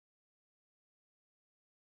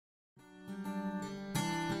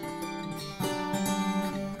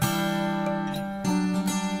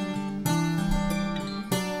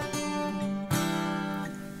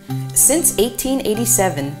Since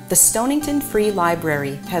 1887, the Stonington Free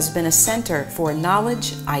Library has been a center for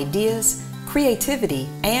knowledge, ideas, creativity,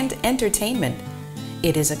 and entertainment.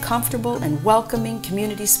 It is a comfortable and welcoming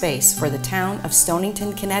community space for the town of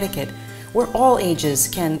Stonington, Connecticut, where all ages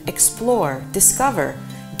can explore, discover,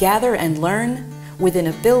 gather, and learn within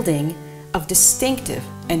a building of distinctive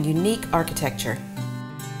and unique architecture.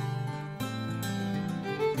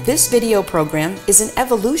 This video program is an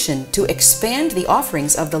evolution to expand the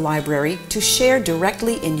offerings of the library to share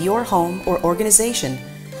directly in your home or organization.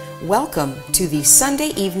 Welcome to the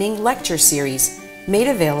Sunday evening lecture series made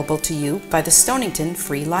available to you by the Stonington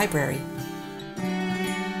Free Library.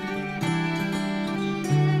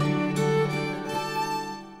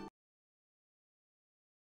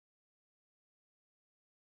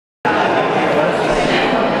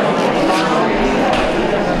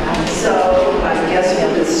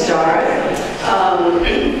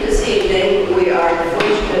 This evening we are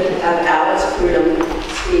fortunate to have Prud'homme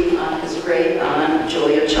speak on his great aunt,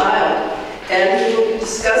 Julia Child. And we will be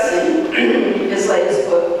discussing his latest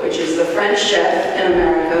book, which is The French Chef in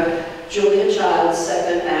America, Julia Child's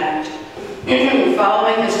Second Act.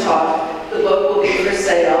 Following his talk, the book will be for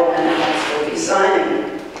sale and Alex will be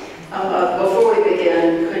signing. Before we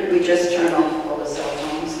begin, could we just turn off all the cell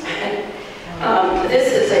phones?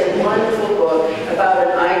 This is a wonderful book about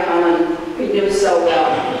an icon we knew so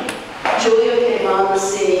well. Julia came on the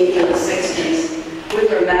scene in the 60s with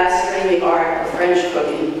her mastering the art of French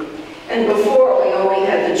cooking. And before, we only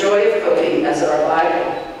had the joy of cooking as our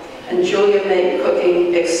Bible. And Julia made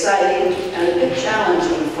cooking exciting and a bit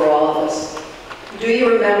challenging for all of us. Do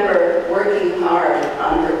you remember working hard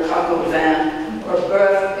on her coq au vin or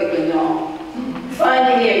beurre bourguignon?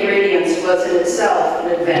 Finding the ingredients was in itself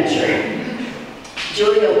an adventure.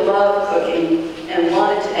 Julia loved cooking and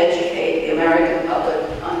wanted to educate the American public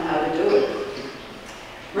on how to do it.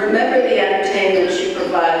 Remember the entertainment she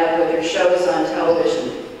provided with her shows on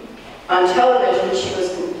television. On television, she was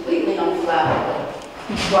completely unflappable.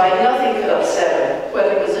 Why, nothing could upset her,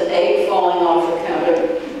 whether it was an egg falling off her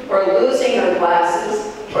counter, or losing her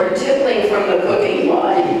glasses, or tippling from the cooking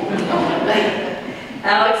wine.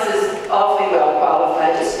 Alex is awfully well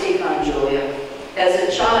qualified to speak on Julia. As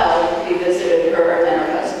a child, he visited her and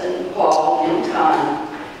her husband, Paul, in Cannes,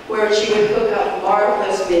 where she would cook up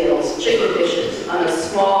marvelous meals, chicken dishes, on a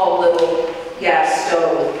small little gas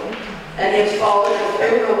stove. And he followed her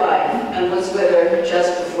through her life and was with her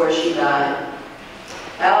just before she died.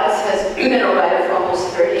 Alex has been a writer for almost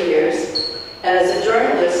 30 years, and as a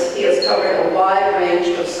journalist, he has covered a wide range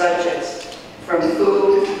of subjects, from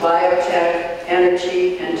food, biotech,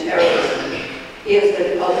 energy, and terrorism. He has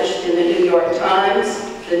been published in the New York Times,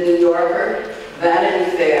 the New Yorker,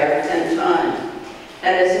 Vanity Fair, and Time.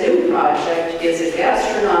 And his new project is a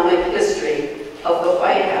gastronomic history of the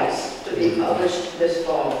White House to be published this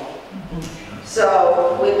fall.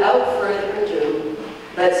 So, without further ado,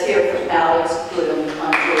 let's hear from Alex Prud'homme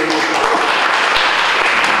on Julia Child.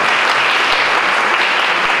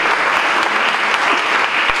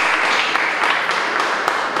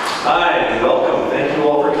 Hi, and welcome. Thank you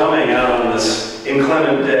all for coming out on this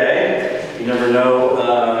inclement day. You never know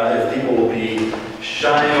if people will be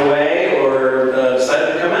shying away or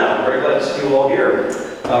decided to come out. I'm very glad to see you all here.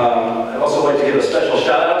 I'd also like to give a special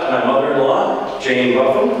shout out to my mother-in-law, Jane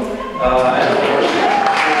Buffum,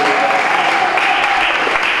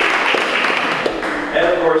 and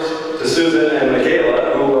of course to Susan and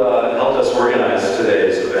Michaela, who helped us organize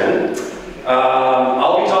today's event.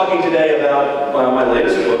 I'll be talking today about my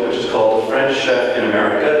latest book, which is called The French Chef in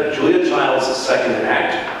America, Julia Child's Second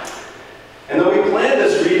Act. And though we planned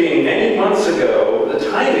this reading many months ago, the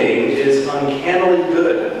timing is uncannily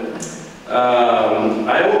good.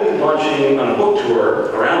 I will be launching on a book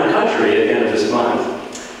tour around the country at the end of this month.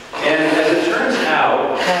 And as it turns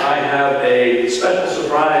out, I have a special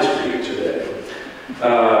surprise for you today.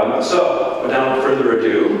 So, without further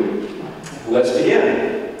ado, let's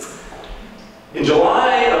begin. In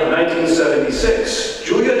July of 1976,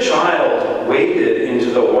 Julia Child waded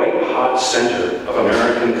into the white-hot center of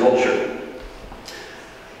American culture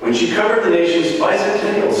when she covered the nation's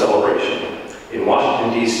bicentennial celebration in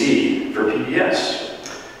Washington, D.C. for PBS.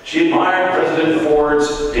 She admired President Ford's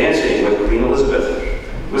dancing with Queen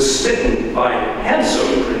Elizabeth, was smitten by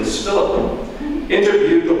handsome Prince Philip,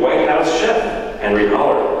 interviewed the White House chef, Henry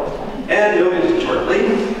Holler, and noted shortly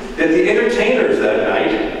that the entertainers that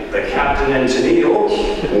night, the Captain and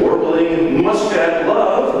Tennille, warbling Muscat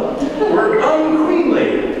Love, were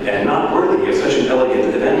unqueenly and not worthy of such an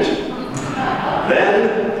elegant event.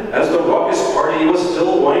 Then, as the raucous party was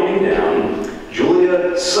still winding down,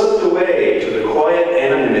 Julia slipped away to the quiet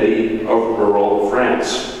anonymity of rural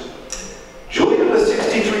France.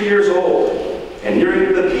 years old and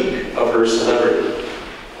nearing the peak of her celebrity.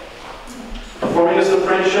 Performing as the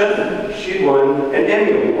French chef, she won an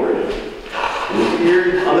Emmy Award and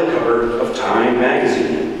appeared on the cover of Time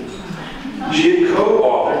magazine. She had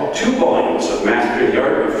co-authored 2 volumes of Mastering the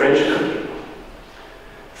Art of French Cooking.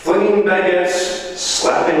 Flinging baguettes,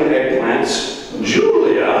 slapping eggplants,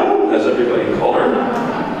 Julia, as everybody called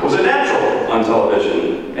her, was a natural on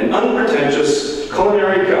television, an unpretentious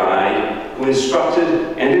culinary guide who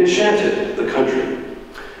instructed and enchanted the country.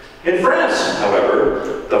 In France,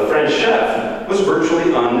 however, the French chef was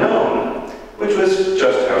virtually unknown, which was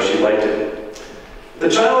just how she liked it. The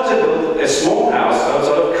child had built a small house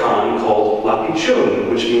outside of Cannes called La Pichoune,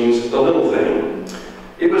 which means the little thing.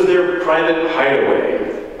 It was their private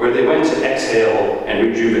hideaway, where they went to exhale and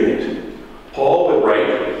rejuvenate. Paul would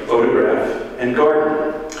write, photograph, and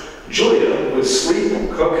garden. Julia would sleep,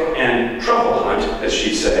 cook, and truffle hunt, as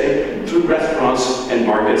she'd say, through restaurants and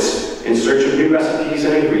markets in search of new recipes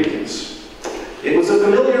and ingredients. It was a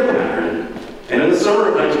familiar pattern, and in the summer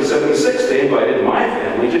of 1976, they invited my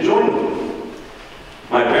family to join them.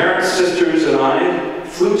 My parents, sisters, and I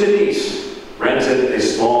flew to Nice, rented a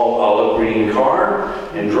small olive green car,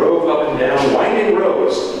 and drove up and down winding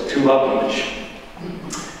roads to La Beach.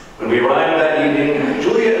 When we arrived that evening,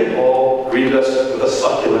 Julia and Paul greeted us with a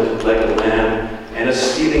succulent leg of lamb and a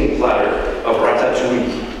steaming platter of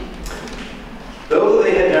ratatouille. Though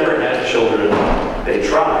they had never had children, they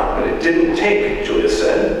tried, but it didn't take, Julia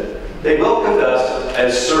said. They welcomed us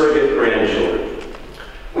as surrogate grandchildren.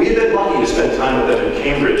 We had been lucky to spend time with them in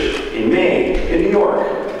Cambridge, in Maine, in New York,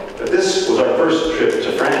 but this was our first trip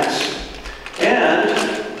to France. And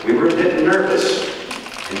we were a bit nervous,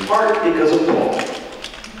 in part because of Paul.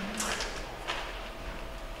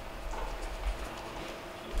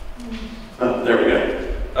 There we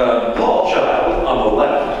go. Paul Child, on the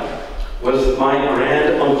left, was my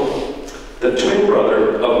grand uncle, the twin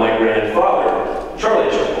brother of my grandfather,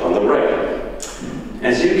 Charlie Child, on the right.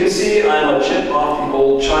 As you can see, I'm a chip off the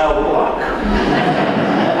old Child block.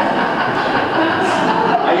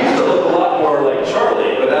 I used to look a lot more like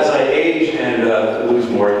Charlie, but as I age and lose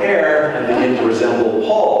more hair, I begin to resemble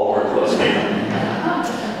Paul more closely.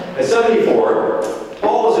 At 74,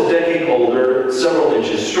 Paul was a decade older, several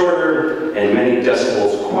inches shorter, and many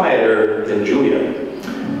decibels quieter than Julia.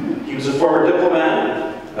 He was a former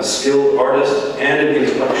diplomat, a skilled artist, and an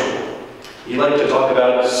intellectual. He liked to talk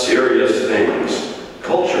about serious things: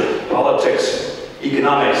 culture, politics,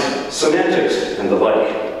 economics, semantics, and the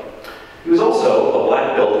like. He was also a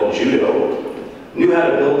black belt in judo, knew how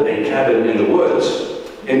to build a cabin in the woods,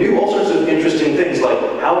 and knew all sorts of interesting things like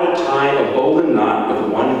how to tie a bowline knot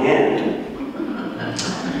with one hand.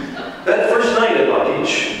 That first night at La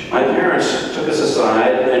Beach, my parents took us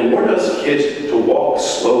aside and warned us kids to walk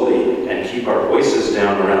slowly and keep our voices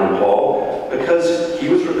down around Paul because he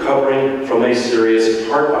was recovering from a serious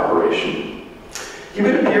heart operation. He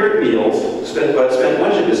would appear at meals, spent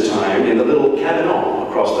much of his time in the little cabinet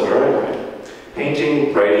across the driveway,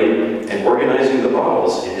 painting, writing, and organizing the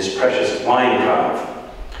bottles in his precious wine cave.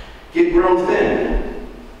 He had grown thin,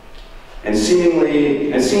 and seemed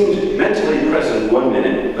mentally present one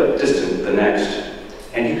minute, but distant the next.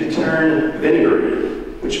 And he could turn vinegary,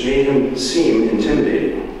 which made him seem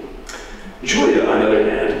intimidating. Julia, on the other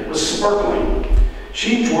hand, was sparkling.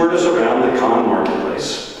 She toured us around the Cannes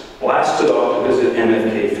marketplace, blasted off to visit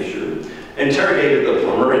MFK Fisher, interrogated the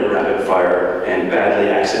plumber in rapid fire and badly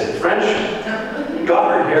accented French,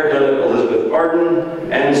 got her hair done at Elizabeth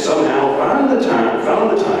Arden, and somehow found the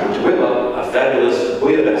time to whip up a fabulous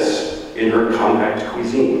bouillabaisse in her compact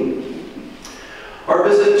cuisine. Our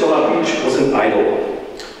visit to La Beach was an idyll.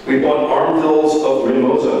 We bought armfuls of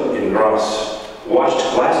mimosa in Grasse,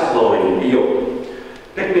 watched glass blowing in Bio,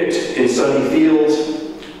 picnicked in sunny fields,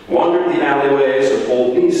 wandered the alleyways of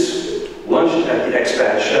Old Nice, lunched at the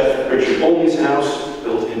expat chef Richard Olney's house,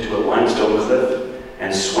 built into a limestone cliff,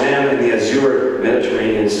 and swam in the azure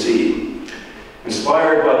Mediterranean Sea.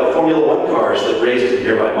 Inspired by the Formula One cars that raced in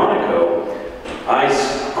nearby Monaco, I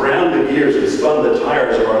ground the gears and spun the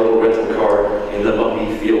tires of our little rental car in the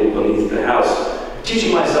bumpy field beneath the house,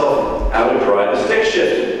 teaching myself how to drive a stick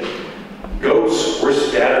shift. Goats were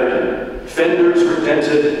scattered, fenders were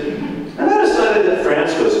dented, and I decided that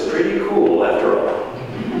France was pretty cool after all.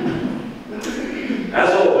 As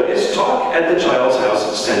always, talk at the child's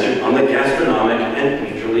house centered on the gastronomic and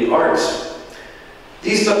painterly arts.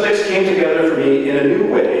 These subjects came together for me in a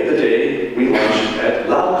new way the day we lunched at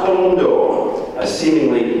La Colombe d'Or, a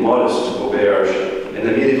seemingly modest auberge in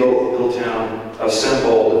the medieval little town of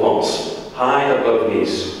Saint-Paul-de-Vence, high above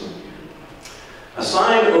Nice. A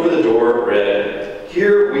sign over the door read,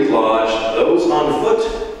 "Here we lodge those on foot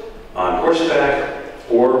horseback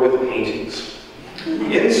or with paintings.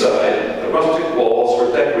 Inside, the rustic walls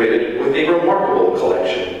were decorated with a remarkable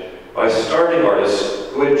collection by starving artists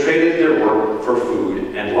who had traded their work for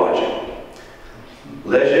food and lodging.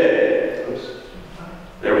 Leger,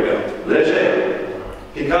 there we go, Leger,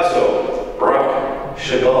 Picasso, Braque,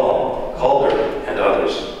 Chagall, Calder, and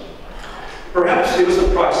others. Perhaps it was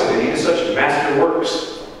the proximity to such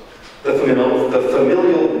masterworks, the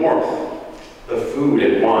familial warmth, the food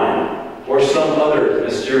and wine, or some other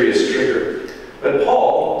mysterious trigger, but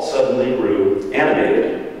Paul suddenly grew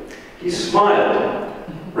animated. He smiled,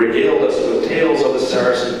 regaled us with tales of the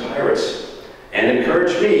Saracen pirates, and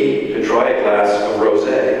encouraged me to try a glass of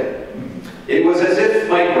rosé. It was as if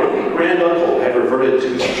my grumpy granduncle had reverted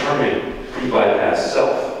to his charming, pre-bypass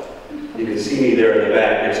self. You can see me there in the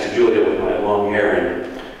back next to Julia with my long hair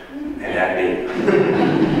and acne.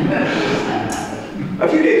 A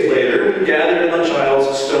few days later, we gathered in the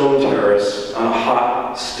child's stone terrace on a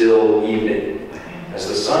hot, still evening. As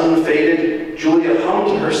the sun faded, Julia hummed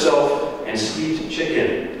to herself and steeped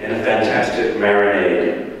chicken in a fantastic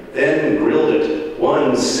marinade, then grilled it,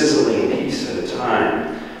 one sizzling piece at a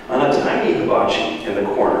time, on a tiny hibachi in the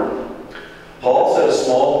corner. Paul set a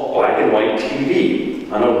small black and white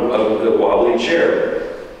TV on a wobbly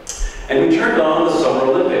chair, and we turned on the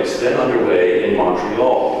Summer Olympics, then underway in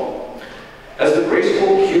Montreal. As the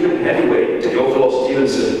graceful Cuban heavyweight Teofilo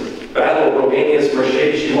Stevenson battled Romania's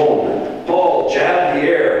Mercedes Chimon, Paul jabbed the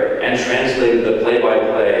air and translated the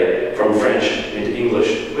play-by-play from French into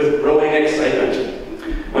English with growing excitement.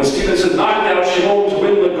 When Stevenson knocked out Chimon to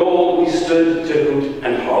win the gold, we stood to hoot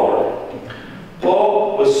and holler.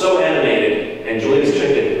 Paul was so animated and Julia's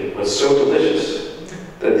chicken was so delicious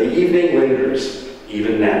that the evening lingers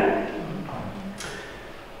even now.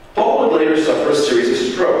 Paul would later suffer a series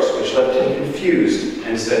of strokes which left him confused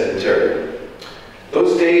and sedentary.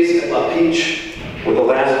 Those days at La Peach were the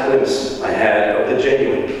last glimpse I had of the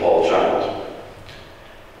genuine Paul child.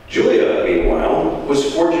 Julia, meanwhile,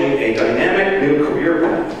 was forging a dynamic new career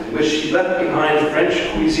path in which she left behind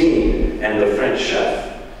French cuisine and the French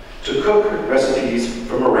chef to cook recipes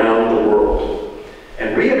from around the world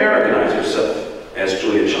and re-Americanize herself as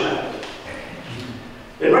Julia Child.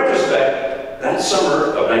 In retrospect, that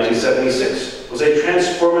summer of 1976 was a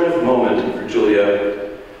transformative moment for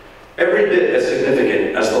Julia, every bit as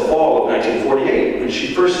significant as the fall of 1948, when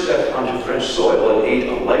she first stepped onto French soil and ate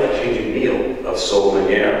a life-changing meal of sole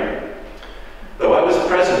meunière. Though I was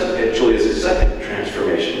present at Julia's second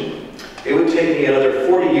transformation, it would take me another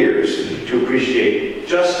 40 years to appreciate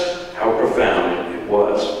just how profound it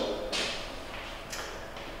was.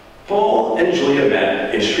 Paul and Julia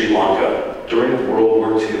met in Sri Lanka during World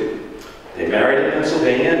War II. They married in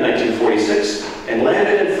Pennsylvania in 1946 and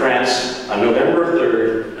landed in France on November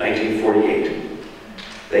 3rd, 1948.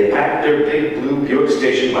 They packed their big blue Buick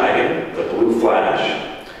station wagon, the Blue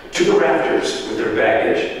Flash, to the rafters with their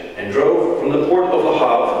baggage and drove from the port of Le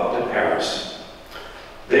Havre to Paris.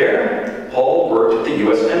 There, Paul worked at the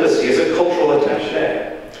U.S. Embassy as a cultural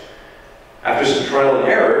attaché. After some trial and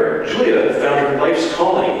error, Julia found her life's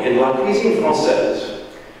calling in La Cuisine Française,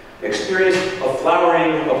 experienced a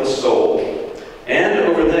flowering of the soul, and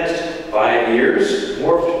over the next 5 years,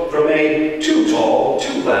 morphed from a too tall,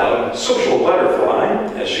 too loud social butterfly,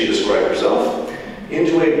 as she described herself,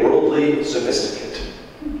 into a worldly sophisticate.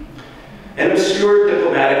 An obscure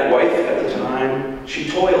diplomatic wife at the time, she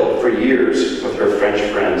toiled for years with her French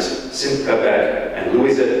friends, Cynthia Beck and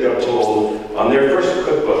Louisette Berthold, on their first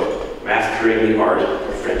cookbook, Mastering the Art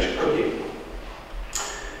of French Cooking.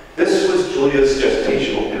 This was Julia's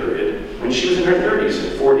gestational period, when she was in her 30s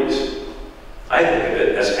and 40s. I think of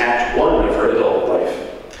it as Act 1 of her adult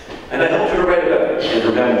life, and I helped her to write about it in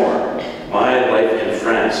her memoir, My Life in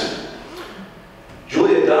France.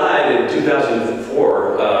 Julia died in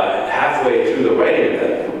 2004, halfway through the writing of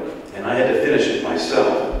that book, and I had to finish it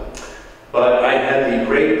myself. But I had the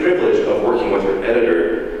great privilege of working with her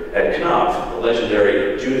editor at Knopf, the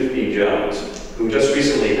legendary Judith B. Jones, who just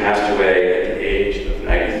recently passed away at the age of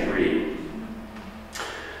 93.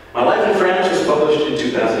 My Life in France was published in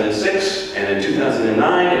 2006, and in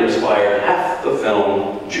 2009 it inspired half the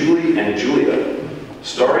film Julie and Julia,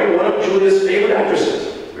 starring one of Julia's favorite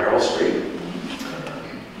actresses, Meryl Streep.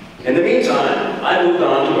 In the meantime, I moved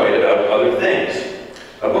on to write about other things.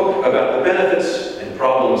 A book about the benefits and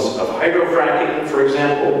problems of hydrofracking, for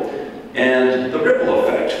example, and the ripple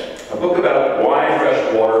effect, a book about why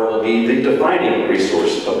fresh water will be the defining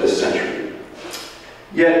resource of this century.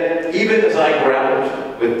 Yet, even as I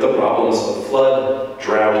grappled with the problems of flood,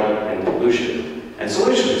 drought, and pollution, and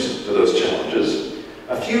solutions to those challenges,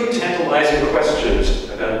 a few tantalizing questions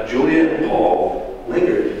about Julia and Paul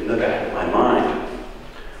lingered in the back of my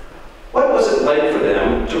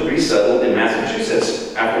to resettle in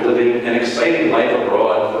Massachusetts after living an exciting life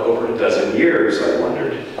abroad for over a dozen years, I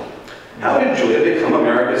wondered. How did Julia become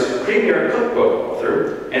America's premier cookbook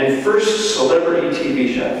author and first celebrity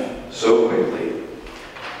TV chef so quickly?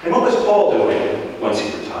 And what was Paul doing once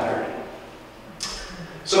he retired?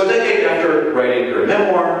 So a decade after writing her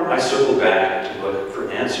memoir, I circled back to look for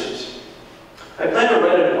answers. I plan to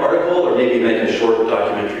write an article or maybe make a short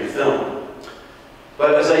documentary film.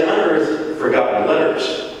 But as I unearthed forgotten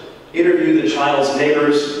letters, interviewed the child's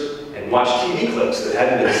neighbors, and watched TV clips that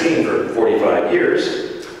hadn't been seen for 45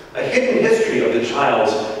 years, a hidden history of the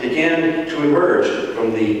child's began to emerge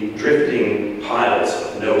from the drifting piles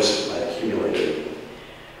of notes I accumulated.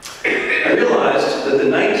 I realized that the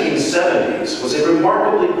 1970s was a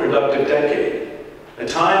remarkably productive decade, a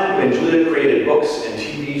time when Julia created books and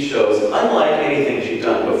TV shows unlike anything she'd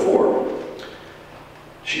done before.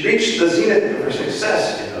 She reached the zenith of her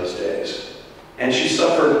success in those days, and she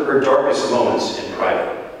suffered her darkest moments in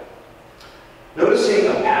private. Noticing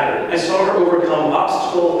a pattern, I saw her overcome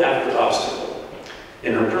obstacle after obstacle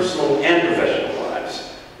in her personal and professional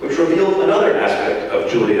lives, which revealed another aspect of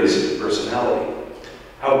Julia's personality,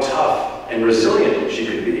 how tough and resilient she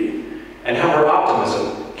could be, and how her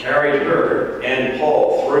optimism carried her and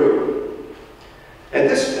Paul through. At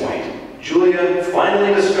this point, Julia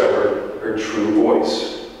finally discovered her true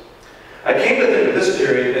voice. I came to think of this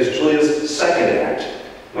period as Julia's second act,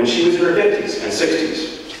 when she was in her 50s and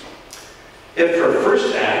 60s. If her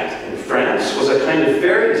first act in France was a kind of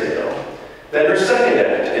fairy tale, then her second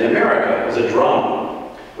act in America was a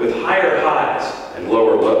drama, with higher highs and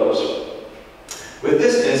lower lows. With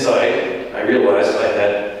this insight, I realized I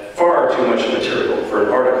had far too much material for an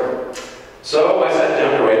article. So I sat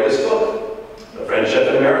down to write this book, The French Chef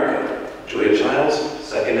in America, Julia Child's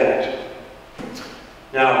second act.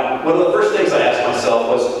 Now, one of the first things I asked myself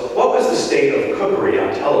was, what was the state of cookery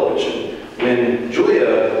on television when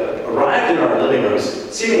Julia arrived in our living rooms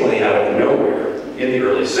seemingly out of nowhere in the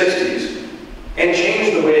early 60s and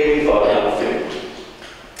changed the way we thought about food?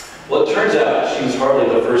 Well, it turns out she was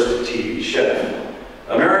hardly the first TV chef.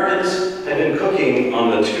 Americans had been cooking on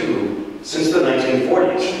the tube since the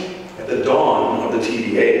 1940s, at the dawn of the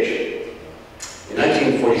TV age. In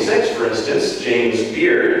 1946, for instance, James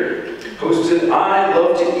Beard hosted I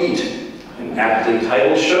Love to Eat, an aptly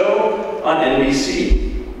titled show on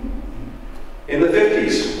NBC. In the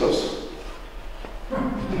 50s, oops.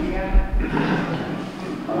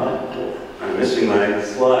 I'm missing my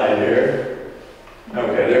slide here.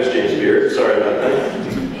 Okay, there's James Beard, sorry about that.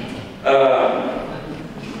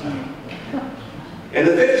 In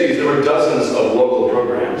the 50s, there were dozens of local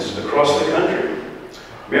programs across the country.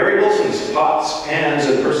 Mary Wilson's Pots, Pans,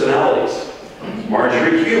 and Personalities.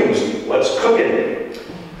 Marjorie Hume's What's Cookin'?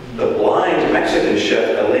 The blind Mexican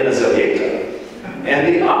chef Elena Zelieta. And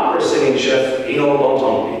the opera singing chef Eno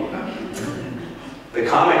Bontempi. The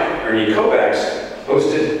comic Ernie Kovacs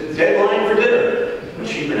hosted Deadline for Dinner,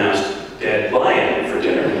 which he pronounced Dead Lion for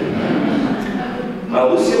dinner. While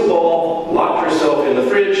Lucille Ball locked herself in the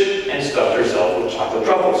fridge and stuffed herself with chocolate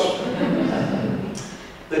truffles.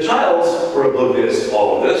 The Childs were oblivious to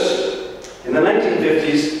all of this. In the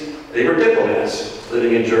 1950s, they were diplomats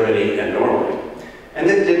living in Germany and Norway, and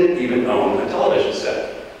they didn't even own a television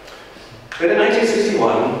set. But in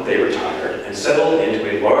 1961, they retired and settled into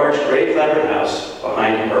a large gray clapboard house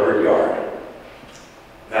behind Harvard Yard.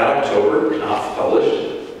 That October, Knopf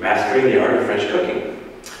published Mastering the Art of French Cooking.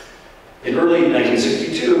 In early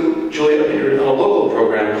 1962, Julia appeared on a local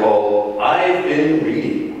program called I've Been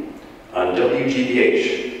Reading on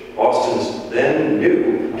WGBH, Boston's then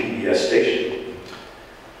new PBS station.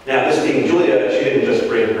 Now, this being Julia, she didn't just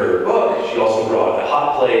bring her book, she also brought a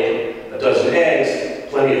hot plate, a dozen eggs,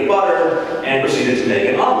 plenty of butter, and proceeded to make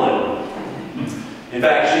an omelet. In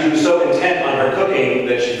fact, she was so intent on her cooking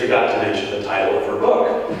that she forgot to mention the title of her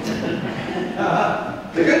book.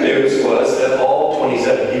 The good news was that all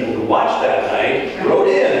 27 people who watched that night wrote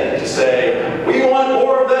in to say, "We want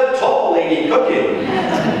more of that tall lady cooking."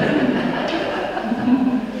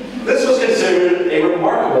 This was considered a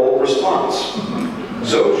remarkable response.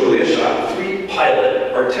 So Julia shot 3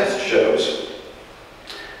 pilot or test shows.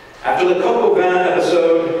 After the coq au vin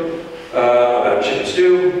episode about chicken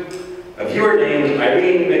stew, a viewer named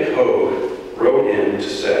Irene McHogue wrote in to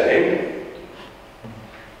say,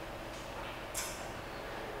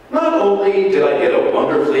 "Not only did I get a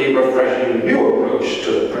wonderfully refreshing new approach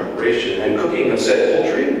to the preparation and cooking of said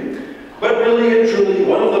poultry, but really and truly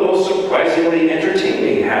one of the most surprisingly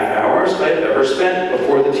entertaining half hours I've ever spent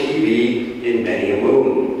before the TV in many a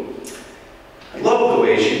moon. I loved the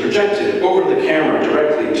way she projected over the camera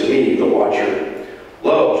directly to me, the watcher.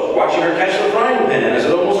 Loved watching her catch the frying pan as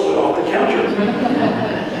it almost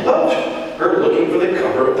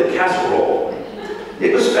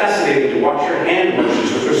was fascinating to watch her hand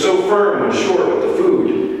motions, which were so firm and sure with the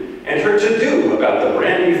food, and her to-do about the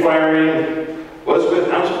brandy firing was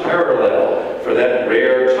without parallel for that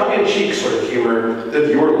rare, tongue-in-cheek sort of humor the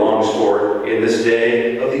viewer longs for in this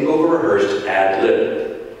day of the over-rehearsed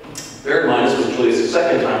ad-lib. Bear in mind, this was Julia's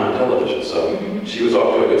second time on television, so she was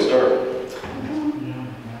off to a good start.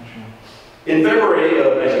 In February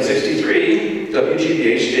of 1963,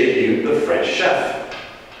 WGBH debuted The French Chef.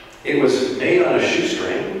 It was made on a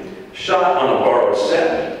shoestring, shot on a borrowed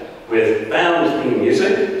set, with found theme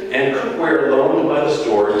music and cookware loaned by the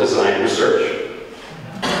store Design Research.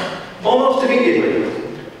 Almost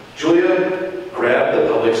immediately, Julia grabbed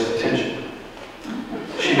the public's attention.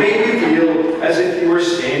 She made you feel as if you were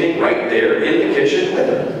standing right there in the kitchen with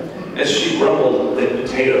her, as she grumbled that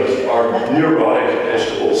potatoes are neurotic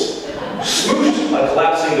vegetables, smooshed a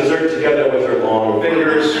collapsing dessert together with her long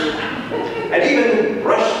fingers, and even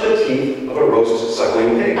brushed the teeth of a roast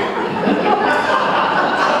suckling pig.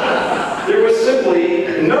 There was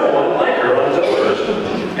simply no one like her on television,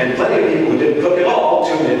 and plenty of people who didn't cook at all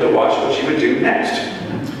tuned in to watch what she would do next.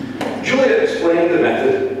 Julia explained the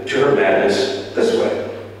method to her madness this way.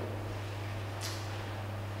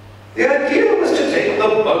 The idea was to take the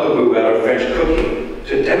bugaboo out of French cooking,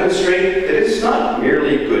 to demonstrate that it's not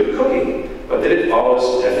merely good cooking, but that it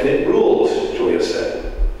follows definite rules, Julia said.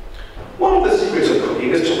 One of the secrets of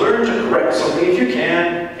cooking is to learn to correct something if you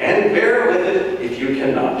can, and bear with it if you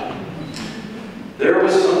cannot. There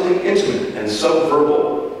was something intimate and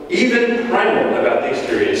subverbal, even primal, about the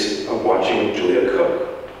experience of watching Julia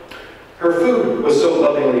cook. Her food was so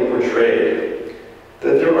lovingly portrayed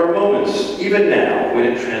that there are moments, even now, when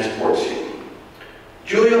it transports you.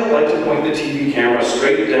 Julia liked to point the TV camera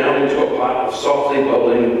straight down into a pot of softly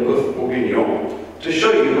bubbling boeuf bourguignon to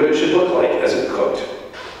show you what it should look like as it cooked.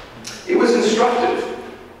 It was instructive,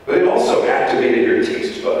 but it also activated your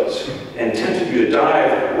taste buds and tempted you to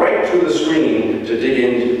dive right through the screen to dig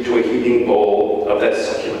into a heaping bowl of that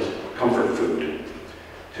succulent comfort food.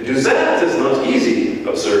 To do that is not easy,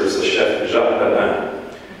 observes the chef Jacques Babin.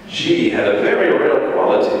 She had a very rare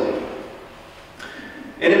quality.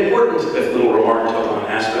 An important, if little remarked upon,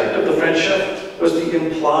 aspect of The French Chef was the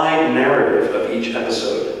implied narrative of each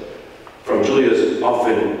episode. From Julia's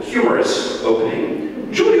often humorous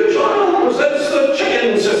opening, Julia Child presents the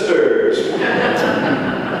Chicken Sisters.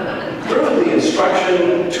 Through the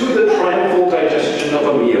instruction to the triumphal digestion of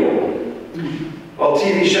a meal. While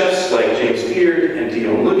TV chefs like James Beard and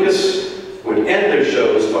Dion Lucas would end their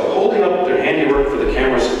shows by holding up their handiwork for the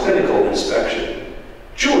camera's clinical inspection,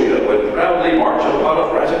 Julia would proudly march a pot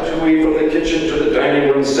of ratatouille from the kitchen to the dining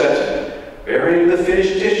room set, bearing the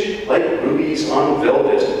finished dish like rubies on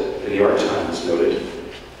velvet, the New York Times noted.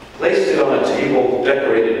 Placed it on a table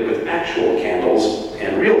decorated with actual candles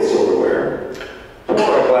and real silverware, pour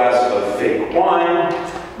a glass of fake wine,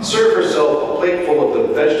 serve herself a plateful of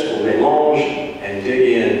the vegetable melange, and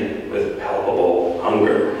dig in with palpable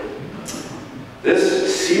hunger.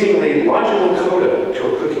 This seemingly logical coda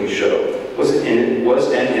to a cooking show was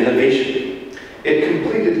an innovation. It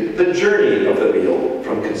completed the journey of the meal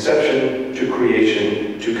from conception to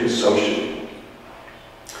creation to consumption.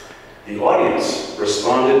 The audience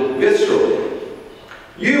responded viscerally.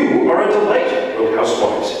 You are a delight, wrote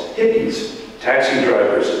housewives, hippies, taxi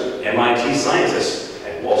drivers, MIT scientists,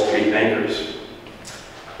 and Wall Street bankers.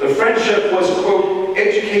 The French Chef was, quote,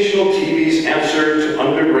 educational TV's answer to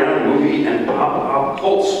underground movie and pop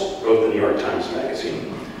cults, wrote the New York Times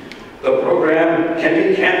Magazine. The program can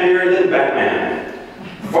be campier than Batman,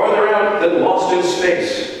 farther out than Lost in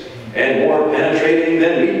Space, and more penetrating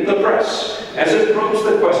than Meet the Press, as it probes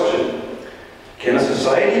the question, can a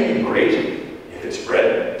society be great if its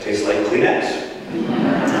bread tastes like Kleenex?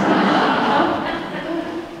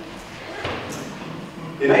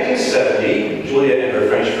 In 1970, Julia and her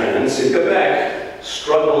French friend, Sid Quebec,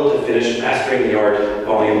 struggled to finish Mastering the Art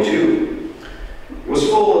Volume 2. It was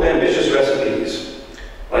full of ambitious recipes,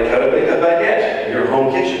 like how to bake a baguette in your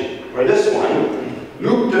home kitchen, or this one,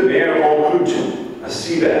 loup de mer en croûte, a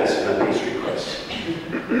sea bass in a pastry crust.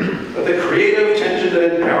 But the creative tension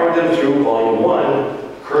that had powered them through Volume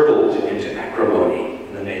 1 curdled into acrimony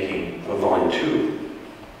in the making of Volume 2.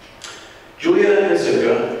 Julia and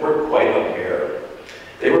Sidka were quite a pair.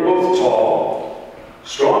 They were both tall,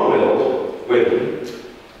 strong-willed women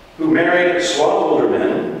who married suave older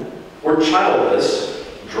men, were childless,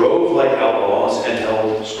 drove like outlaws, and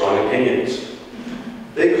held strong opinions.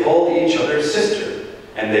 They called each other sister,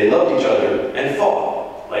 and they loved each other and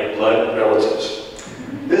fought like blood relatives.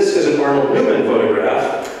 This is an Arnold Newman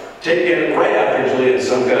photograph taken right after Julia and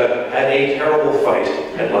Sunka had a terrible fight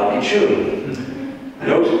at La Pichoun.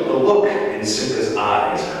 Note the look in in Simca's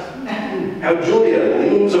eyes. How Julia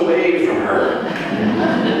leans away from her,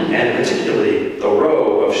 and particularly the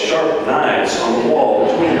row of sharp knives on the wall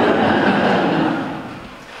between them.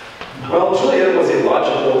 While Julia was a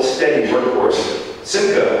logical, steady workhorse,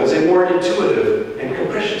 Simca was a more intuitive and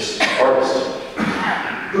capricious artist,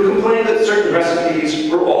 who complained that certain recipes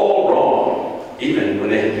were all wrong, even when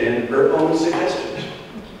they had been her own suggestions.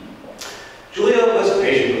 Julia was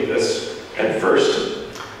patient with this at first,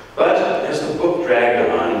 but as the book dragged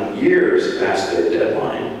on, years past their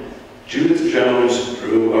deadline, Judith Jones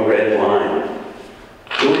drew a red line.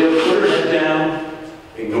 Julia put her head down,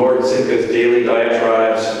 ignored Simca's daily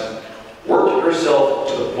diatribes, worked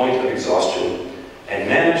herself to the point of exhaustion, and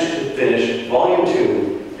managed to finish Volume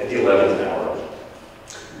 2 at the 11th hour.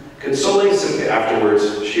 Consoling Simca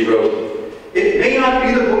afterwards, she wrote, "It may not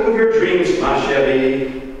be the book of your dreams, ma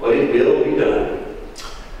chérie, but it will be done."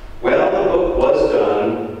 Well, the book was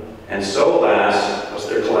done, and so, alas, was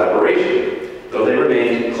their collaboration, though they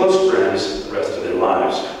remained close friends the rest of their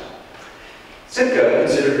lives. Simca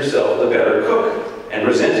considered herself the better cook and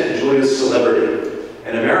resented Julia's celebrity,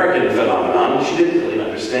 an American phenomenon she didn't really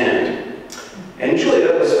understand. And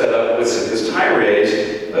Julia was fed up with Simca's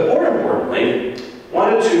tirades, but more importantly,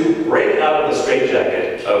 wanted to break out of the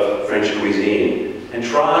straitjacket of French cuisine and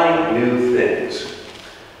try new things.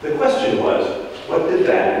 The question was, what did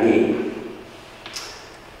that mean?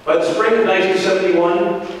 By the spring of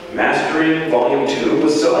 1971, Mastering Volume 2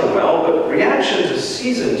 was selling well, but reaction to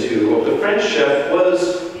Season 2 of The French Chef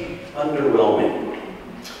was underwhelming.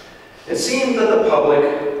 It seemed that the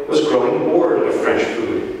public was growing bored of French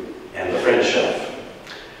food and the French chef.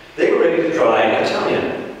 They were ready to try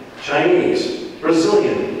Italian, Chinese,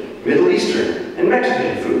 Brazilian, Middle Eastern, and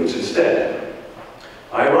Mexican foods instead.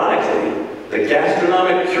 Ironically, the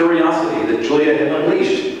gastronomic curiosity that Julia had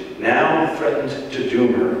unleashed now threatened to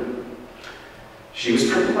doom her. She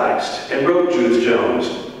was perplexed and wrote Judith Jones,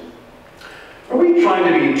 "Are we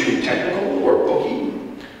trying to be too technical or booky?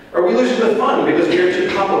 Are we losing the fun because we are too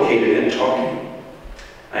complicated in talking?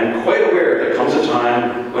 I am quite aware there comes a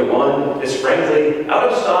time when one is frankly out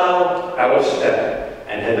of style, out of step,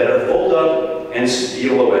 and had better fold up and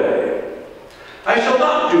steal away. I shall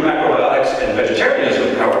not do macrobiotics and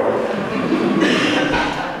vegetarianism, however."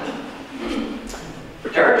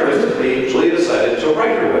 Characteristically, Julia decided to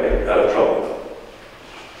write her way out of trouble.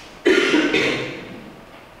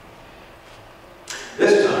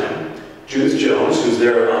 This time, Judith Jones, who's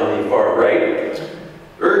there on the far right,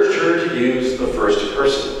 urged her to use the first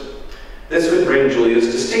person. This would bring Julia's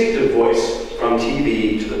distinctive voice from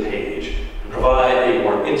TV to the page and provide a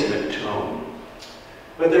more intimate tone.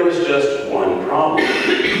 But there was just one problem.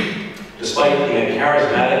 Despite being a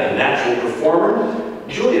charismatic and natural performer,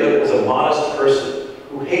 Julia was a modest person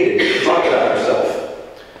who hated to talk about herself.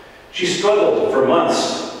 She struggled for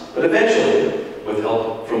months, but eventually, with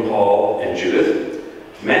help from Paul and Judith,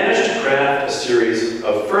 managed to craft a series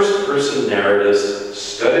of first-person narratives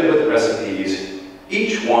studded with recipes,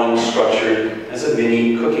 each one structured as a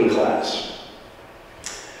mini cooking class.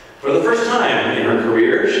 For the first time in her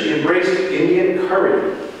career, she embraced Indian curry,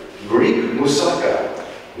 Greek moussaka,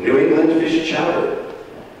 New England fish chowder,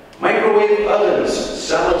 microwave ovens,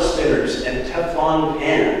 salad spinners, and Teflon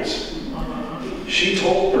pans. She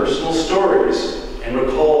told personal stories and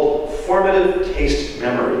recalled formative taste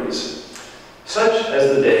memories, such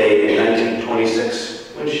as the day in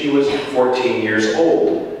 1926 when she was 14 years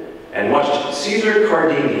old and watched Cesar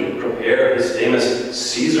Cardini prepare his famous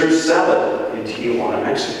Caesar salad in Tijuana,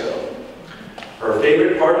 Mexico. Her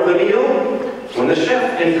favorite part of the meal? When the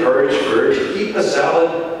chef encouraged her to eat the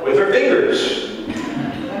salad with her fingers.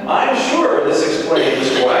 I'm sure this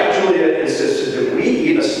explains why Julia insisted that we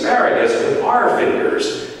eat asparagus with our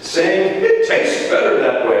fingers, saying, "It tastes better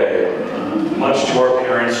that way," much to our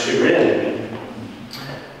parents' chagrin.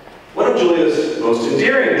 One of Julia's most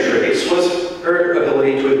endearing traits was her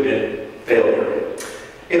ability to admit failure.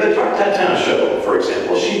 In the Tarte Tatin show, for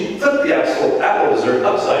example, she flipped the apple dessert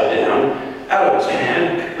upside down, out of its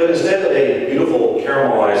pan, but instead of a beautiful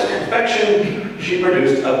caramelized confection, she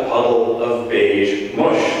produced a puddle of beige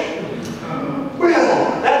mush.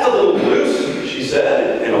 "Well, that's a little loose," she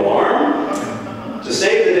said, in alarm. To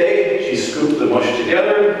save the day, she scooped the mush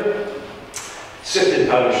together, sifted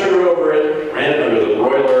powdered sugar over it, ran it under the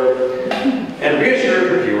broiler, and reassured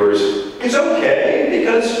her viewers, "It's okay,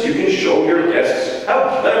 because you can show your guests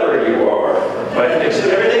how clever you are by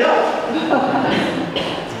mixing everything up."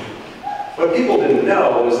 What people didn't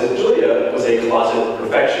know was that Julia was a closet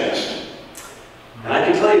perfectionist. And I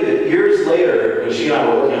can tell you that years later, when she and I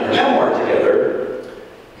were working on her memoir together,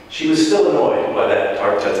 she was still annoyed by that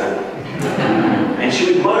Tarte Tatin. And she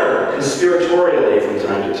would mutter conspiratorially from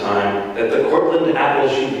time to time that the Cortland apple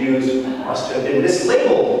she'd used must have been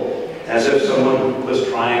mislabeled, as if someone was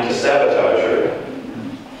trying to sabotage her.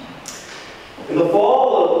 In the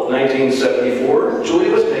fall of 1974,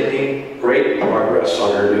 Julia was making great progress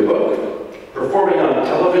on her new book, performing on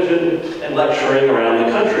television and lecturing around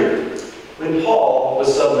the country, when Paul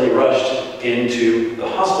was suddenly rushed into the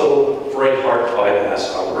hospital for a heart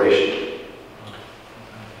bypass operation.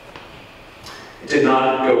 It did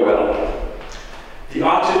not go well. The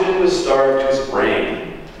oxygen was starved to his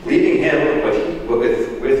brain, leaving him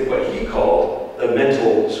with what he called the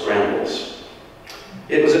mental scrambles.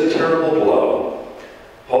 It was a terrible blow.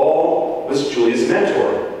 Paul was Julia's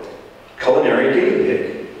mentor, culinary guinea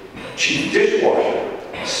pig, chief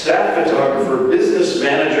dishwasher, staff photographer, business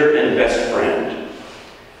manager, and best friend.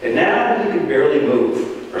 And now he could barely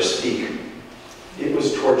move or speak. It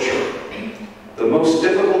was torture, the most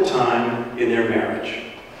difficult time in their marriage.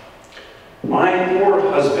 My poor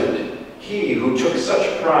husband, he who took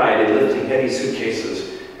such pride in lifting heavy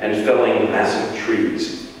suitcases and felling massive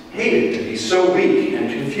trees, hated to be so weak and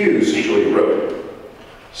confused, Julia wrote.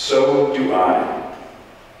 So do I.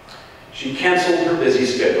 She canceled her busy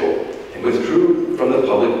schedule and withdrew from the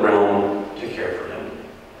public realm to care for him.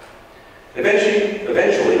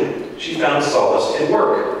 Eventually, she found solace in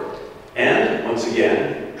work, and, once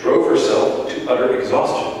again, drove herself to utter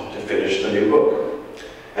exhaustion to finish the new book.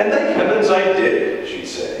 And thank heavens I did, she'd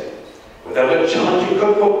say. Without a challenging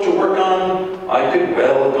cookbook to work on, I could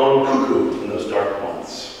well have gone cuckoo in those dark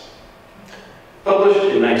months. Published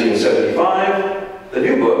in 1975, the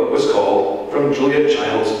new book was called From Julia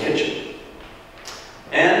Child's Kitchen.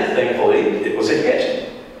 And thankfully, it was a hit.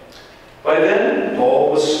 By then,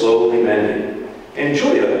 Paul was slowly mending, and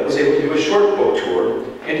Julia was able to do a short book tour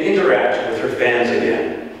and interact with her fans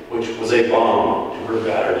again, which was a balm to her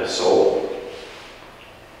battered soul.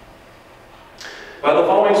 By the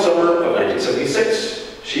following summer of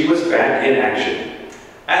 1976, she was back in action,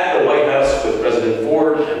 at the White House with President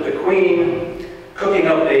Ford and the Queen, cooking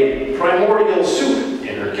up a primordial soup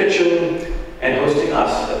in her kitchen, and hosting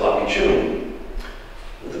us at La Pichoon.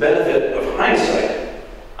 With the benefit of hindsight,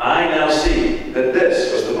 I now see that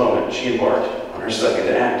this was the moment she embarked on her second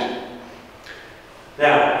act.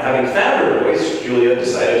 Now, having found her voice, Julia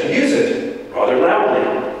decided to use it rather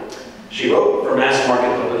loudly. She wrote for mass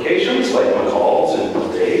market publications like McCall's and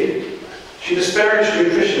Parade. She disparaged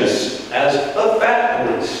nutritionists as the fat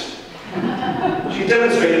police. She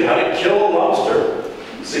demonstrated how to kill a lobster,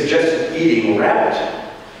 suggested eating rabbit,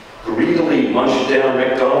 greedily munched down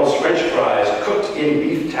McDonald's French fries cooked in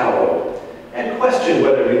beef tallow, and questioned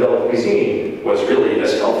whether nouvelle cuisine was really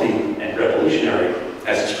as healthy and revolutionary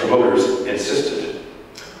as its promoters insisted.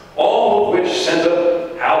 All of which sent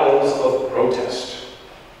up howls of protest.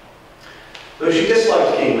 Though she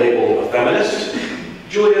disliked being labeled a feminist,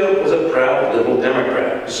 Julia was a proud liberal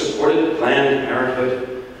Democrat who supported Planned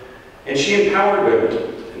Parenthood, and she empowered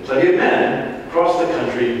women, and plenty of men, across the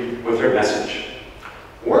country with her message.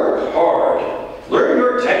 Work hard, learn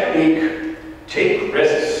your technique, take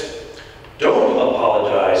risks, don't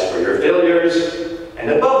apologize for your failures,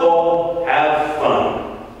 and above all, have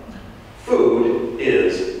fun. Food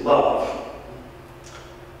is love.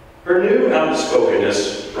 Her new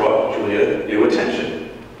outspokenness brought Julia new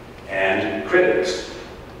attention and critics.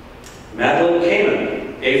 Madeline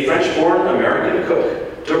Kamen, a French-born American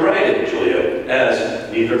cook, derided Julia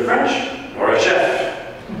as neither French nor a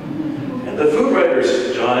chef. And the food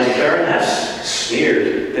writers John and Karen Hess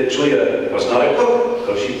sneered that Julia was not a cook,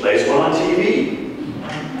 though she plays one on TV.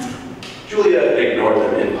 Julia ignored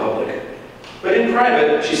them in public. But in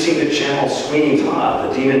private, she seemed to channel Sweeney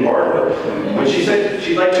Todd, the demon barber, when she said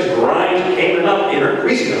she'd like to grind Kamen up in her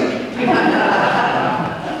Cuisinart.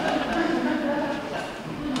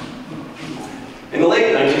 In the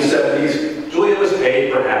late 1970s, Julia was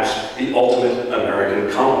paid perhaps the ultimate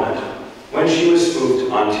American compliment when she was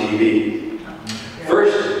spoofed on TV.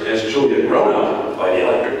 First as Julia Grown-Up by the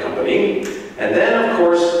Electric Company, and then, of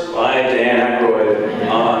course, by Dan Aykroyd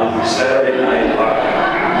on Saturday Night Live.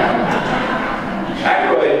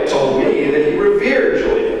 Aykroyd told me that he revered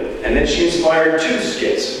Julia and that she inspired two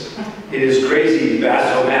skits. His crazy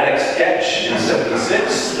bass-o-matic sketch in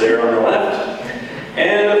 '76, there on the left,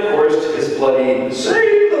 and of course his bloody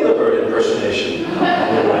Save the Liver impersonation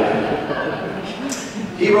on the right.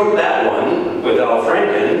 He wrote that one with Al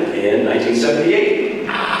Franken in 1978,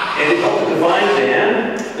 and it helped define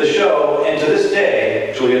Dan, the show, and to this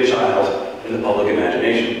day, Julia Child in the public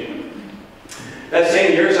imagination. That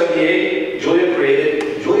same year, 78, Julia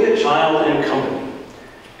created Julia Child and Company.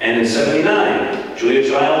 And in '79, Julia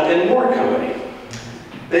Child and More Company.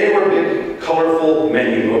 They were big colorful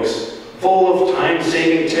menu books full of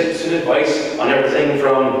time-saving tips and advice on everything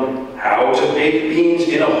from how to bake beans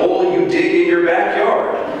in a hole you dig in your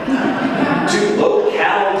backyard to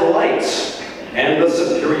low-cal delights and the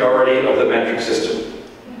superiority of the metric system.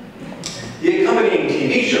 The accompanying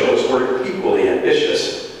TV shows were equally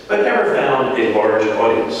ambitious, but never found a large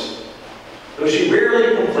audience. Though she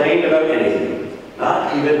rarely complained about anything,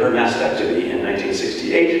 not even her mastectomy in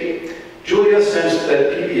 1968, Julia sensed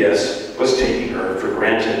that PBS was taking her for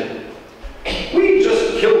granted. We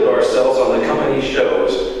just killed ourselves on the company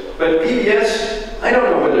shows, but PBS, I don't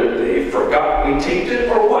know whether they forgot we taped it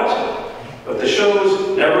or what, but the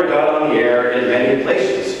shows never got on the air in many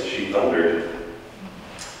places, she thundered.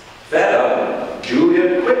 Fed up,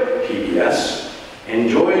 Julia quit PBS and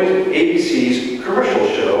joined ABC's commercial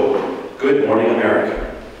show, Good Morning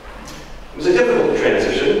America. It was a difficult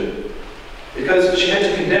transition because she had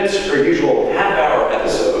to condense her usual half-hour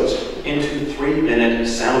episodes into 3-minute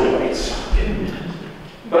sound bites.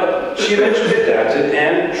 But she eventually adapted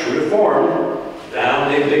and, true to form,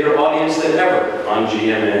 found a bigger audience than ever on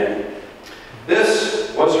GMA.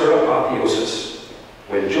 This was her apotheosis,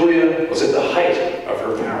 when Julia was at the height of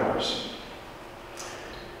her powers.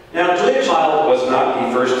 Now, Julia Child was not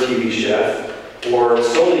the first TV chef or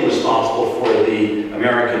solely responsible for the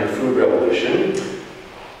American food revolution,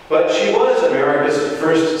 but she was America's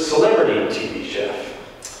first celebrity TV chef.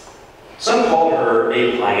 Some called her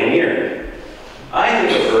a pioneer. I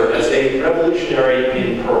think of her as a revolutionary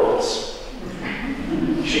in pearls.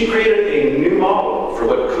 She created a new model for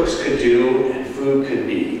what cooks could do and food could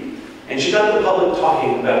be, and she got the public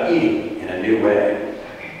talking about eating in a new way.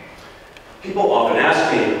 People often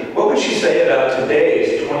ask me, what would she say about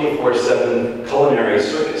today's 24/7 culinary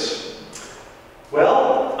circus?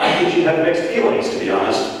 Well, I think she'd have mixed feelings, to be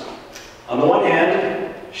honest. On the one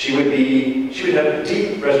hand, she would have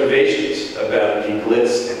deep reservations about the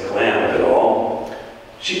glitz and glam of it all.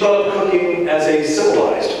 She thought of cooking as a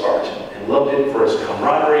civilized art and loved it for its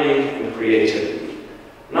camaraderie and creativity,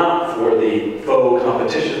 not for the faux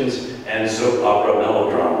competitions and soap opera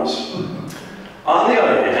melodramas. On the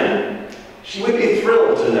other hand, she would be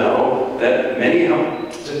thrilled to know that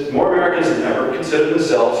more Americans than ever consider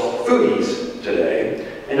themselves foodies today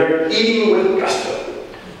and are eating with gusto,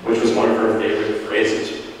 which was one of her favorite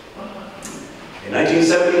phrases. In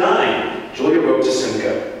 1979, Julia wrote to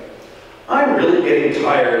Simcoe, "I'm really getting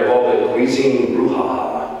tired of all the cuisine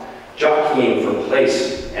brouhaha, jockeying for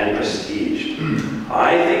place and prestige.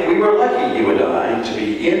 I think we were lucky, you and I, to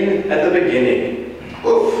be in at the beginning.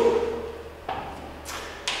 Oof."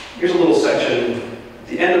 Here's a little section at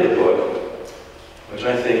the end of the book, which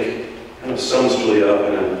I think kind of sums Julia up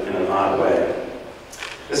in an odd way.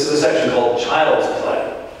 This is a section called Child's Play.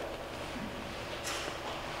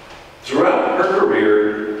 Throughout her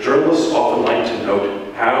career, journalists often like to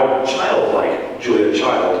note how childlike Julia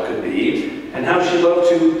Child could be and how she loved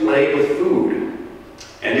to play with food.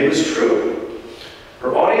 And it was true.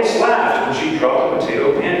 Her audience laughed when she dropped a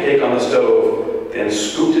potato pancake on the stove, then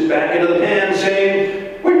scooped it back into the pan,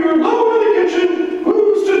 saying, "When you're alone in the kitchen,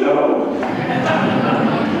 who's to know?"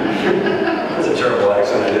 That's a terrible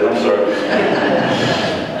accent I did, I'm sorry.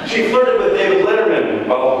 She flirted with David Letterman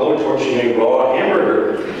while blowtorching a raw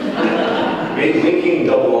hamburger, made winking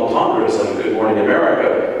double entendres on Good Morning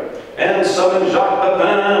America, and summoned Jacques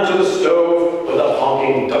Pepin to the stove with a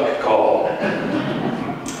honking duck call.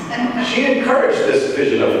 She encouraged this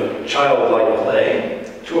vision of childlike play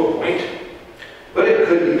to a point, but it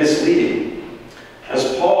could be misleading.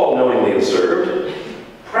 As Paul knowingly observed,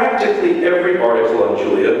 practically every article on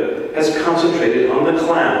Julia has concentrated on the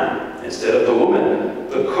clown instead of the woman,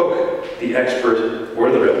 the cook, the expert, or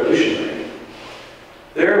the revolutionary.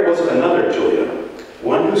 There was another Julia,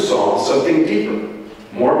 one who saw something deeper,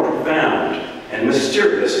 more profound, and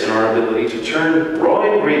mysterious in our ability to turn raw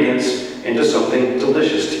ingredients into something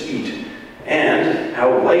delicious to eat, and how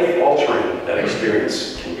life-altering that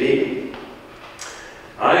experience can be.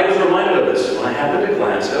 I was reminded of this when I happened to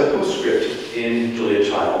glance at a postscript in Julia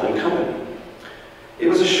Child and Company. It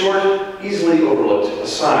was a short, easily overlooked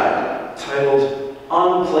aside titled,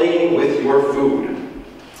 "On Playing with Your Food."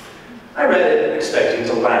 I read it expecting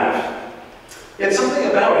to laugh. Yet something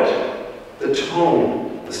about it, the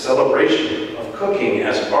tone, the celebration of cooking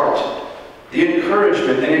as art, the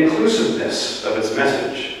encouragement and inclusiveness of its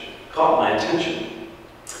message, caught my attention.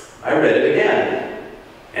 I read it again,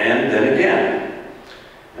 and then again,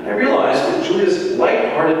 and I realized that Julia's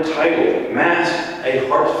light-hearted title masked a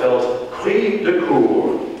heartfelt cri de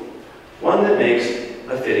coeur, one that makes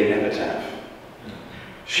a fitting epitaph.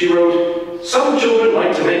 She wrote, "Some children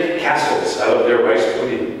like to make castles out of their rice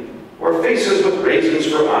pudding, or faces with raisins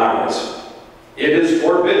for eyes, It is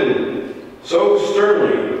forbidden, so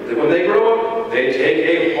sternly that when they grow up, they take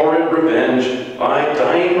a horrid revenge by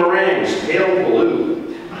dyeing meringues pale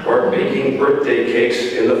blue, or baking birthday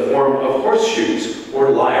cakes in the form of horseshoes or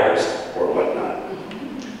lyres or whatnot.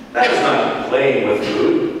 That is not playing with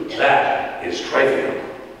food, that is trifling.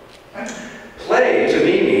 Play to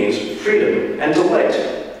me means freedom and delight,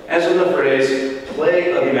 as in the phrase,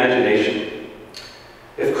 play of imagination.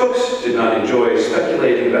 If cooks did not enjoy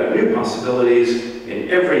speculating about new possibilities in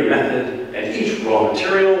every method and each raw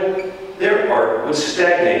material, their art would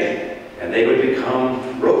stagnate and they would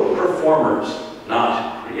become rote performers,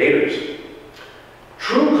 not creators.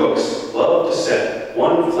 True cooks love to set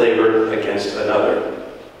one flavor against another.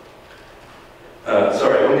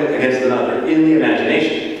 Against another in the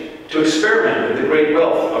imagination, to experiment with the great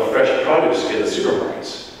wealth of fresh produce in the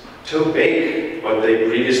supermarkets, to bake what they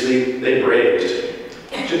braised,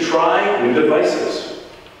 to try new devices.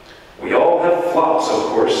 We all have flops,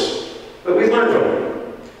 of course, but we learn from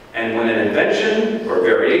them. And when an invention or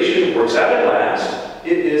variation works out at last,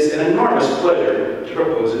 it is an enormous pleasure to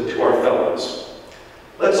propose it to our fellows.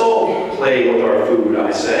 Let's all play with our food,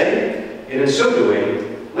 I say, and in so doing,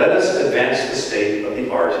 let us advance the state of the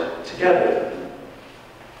art together.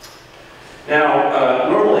 Now,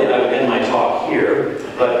 normally I would end my talk here,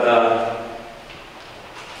 but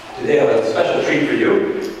today I have a special treat for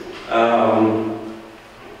you. I'm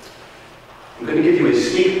going to give you a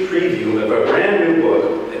sneak preview of a brand new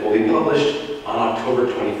book that will be published on October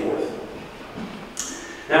 24th.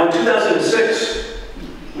 Now, in 2006,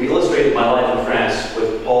 we illustrated my life in France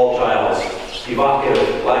with Paul Giles'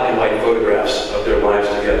 evocative black and white photographs of their lives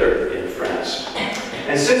together in France.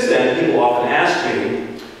 And since then, people often ask me,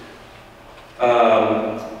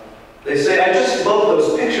 they say, I just love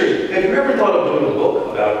those pictures. Have you ever thought of doing a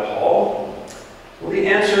book about Paul? Well, the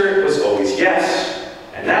answer was always yes.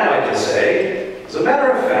 And now I can say, as a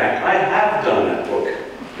matter of fact, I have done that book.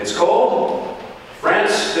 It's called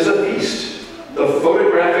France is a Feast, the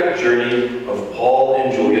photographic journey of Paul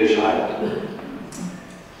and Julia Child.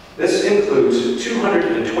 This includes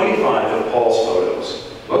 225 of Paul's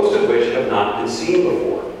photos, most of which have not been seen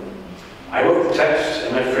before. I wrote the text,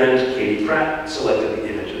 and my friend Katie Pratt selected the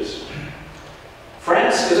images.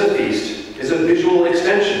 France is a Feast is a visual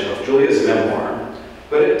extension of Julia's memoir,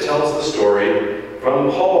 but it tells the story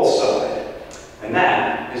from Paul's side, and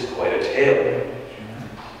that is quite a tale.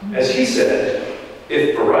 As he said,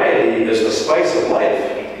 if variety is the spice of life,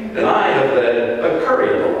 then I have led a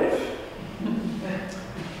curried life.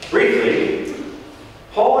 Briefly,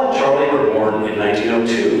 Paul and Charlie were born in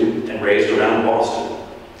 1902 and raised around Boston.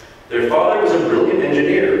 Their father was a brilliant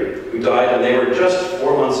engineer who died when they were just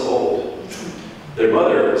 4 months old. Their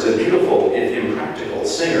mother was a beautiful, if impractical,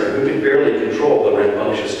 singer who could barely control the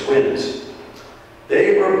rambunctious twins.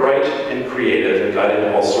 They were bright and creative and got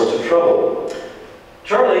into all sorts of trouble.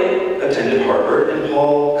 Charlie attended Harvard and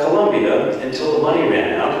Paul Columbia until the money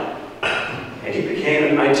ran out, and he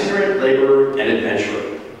became an itinerant laborer and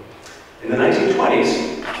adventurer. In the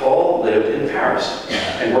 1920s, Paul lived in Paris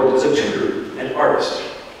and worked as a tutor and artist.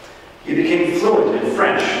 He became fluent in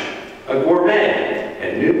French, a gourmet,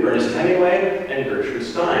 and knew Ernest Hemingway and Gertrude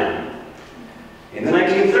Stein. In the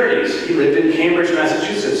 1930s, he lived in Cambridge,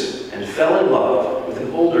 Massachusetts, and fell in love with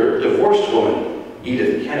an older, divorced woman,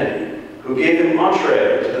 Edith Kennedy, who gave him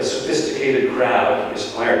entree to the sophisticated crowd he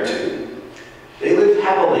aspired to. They lived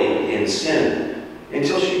happily in sin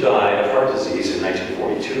until she died of heart disease in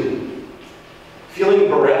 1942. Feeling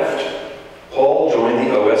bereft, Paul joined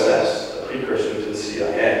the OSS, the precursor to the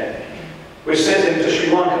CIA, which sent him to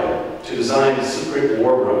Sri Lanka to design secret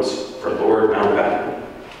war rooms for Lord Mountbatten.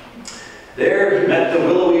 There he met the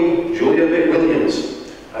willowy Julia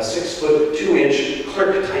McWilliams, a 6'2"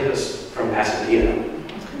 clerk typist from Pasadena.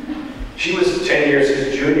 She was 10 years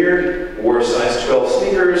his junior, wore size 12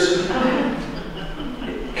 sneakers,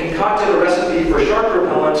 concocted a recipe for shark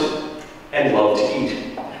repellent, and loved to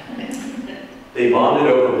eat. They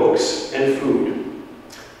bonded over books and food.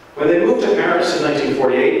 When they moved to Paris in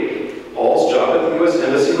 1948, Paul's job at the U.S.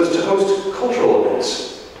 Embassy was to host cultural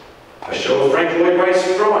events. A show of Frank Lloyd Wright's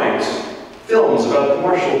drawings, films about the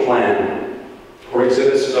Marshall Plan, or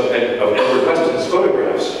exhibits of Edward Weston's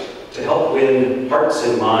photographs to help win hearts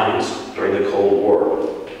and minds during the Cold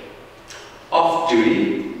War.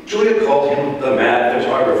 Off-duty, Julia called him the mad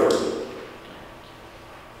photographer.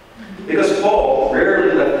 Because Paul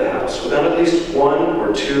rarely left the house without at least 1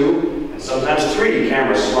 or 2, and sometimes 3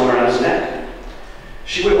 cameras slung around his neck.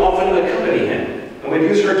 She would often accompany him and would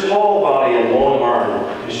use her tall body and long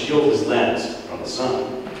arm to shield his lens from the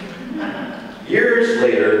sun. Years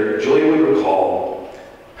later, Julia would recall,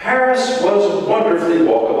 Paris was wonderfully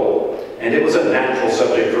walkable, and it was a natural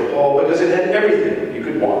subject for Paul because it had everything you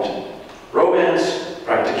could want. Romance,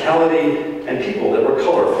 practicality, and people that were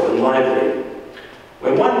colorful and lively.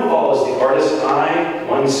 When one follows the artist's eye,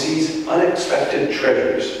 one sees unexpected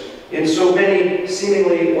treasures in so many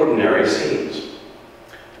seemingly ordinary scenes.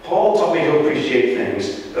 Paul taught me to appreciate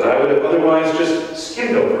things that I would have otherwise just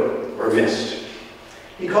skimmed over or missed.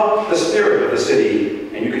 He caught the spirit of the city,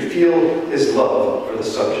 and you could feel his love for the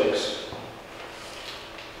subjects.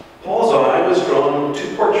 Paul's eye was drawn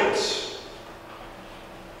to portraits,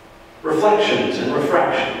 reflections and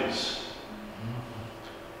refractions,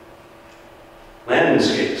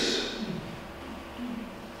 landscapes,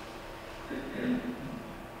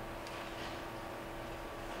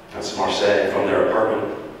 that's Marseille from their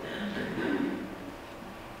apartment,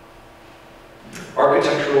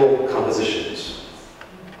 architectural compositions,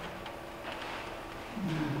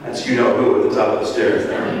 that's you-know-who at the top of the stairs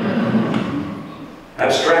there,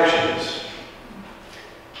 abstractions,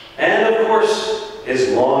 and of course, his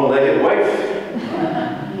long-legged wife,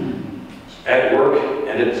 at work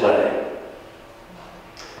and at play.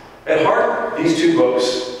 At heart, these two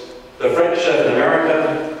books, The French Chef in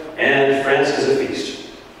America and France is a Feast,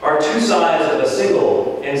 are two sides of a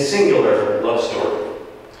single and singular love story.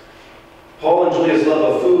 Paul and Julia's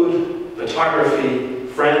love of food, photography,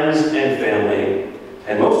 friends and family,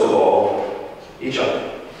 and most of all, each other.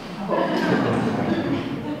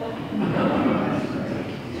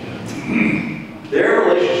 Their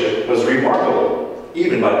relationship was remarkable,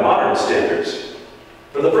 even by modern standards.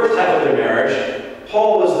 For the first half of their marriage,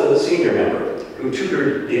 Paul was the senior member who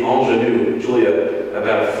tutored the ingenue, Julia,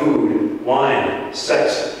 about food, wine,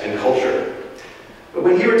 sex, and culture. But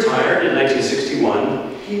when he retired in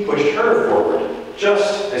 1961, he pushed her forward,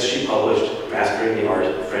 just as she published Mastering the Art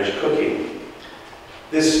of French Cooking.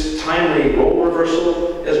 This timely role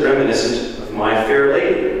reversal is reminiscent of My Fair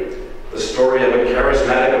Lady, the story of a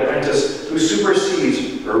charismatic apprentice who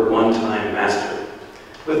supersedes her one-time master,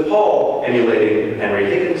 with Paul emulating Henry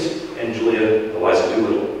Higgins and Julia Eliza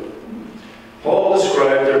Doolittle. Paul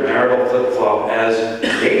described their marital flip-flop as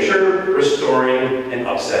nature restoring an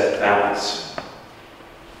upset balance.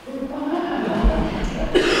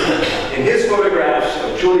 In his photographs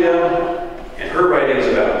of Julia and her writings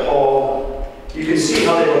about Paul, you can see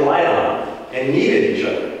how they relied on and needed each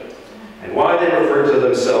other, and why they referred to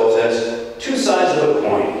themselves as two sides of a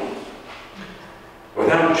coin.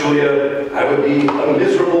 Without Julia, I would be a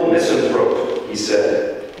miserable misanthrope, he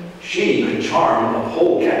said. She could charm a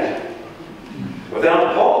polecat.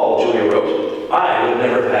 Without Paul, Julia wrote, I would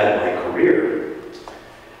never have had my career.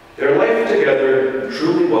 Their life together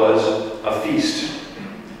truly was a feast.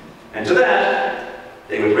 And to that,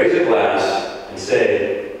 they would raise a glass and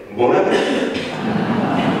say, Bon appetit.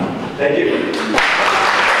 Thank you.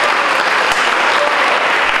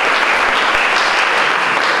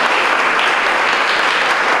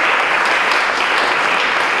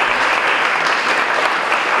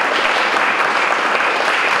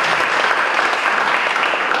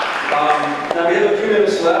 Now we have a few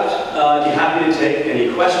minutes left. I'd be happy to take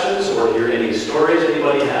any questions or hear any stories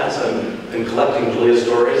anybody has. I've been collecting Julia's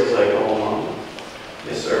stories as I go along.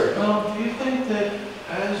 Yes, sir. Well, do you think that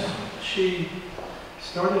as she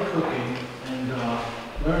started cooking and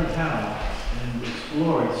learned how and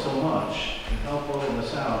explored so much and helped all of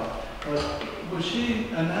us out, was she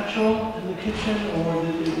a natural in the kitchen, or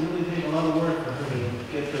did it really take a lot of work for her to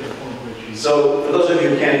get to the point where she... So, for those of you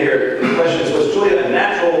who can't hear, the question is, was Julia a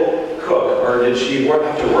natural cook, or did she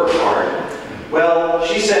have to work hard? Well,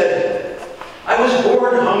 she said, I was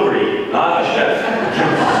born hungry, not a chef.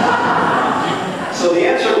 So the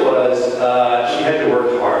answer was, she had to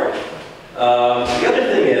work hard. The other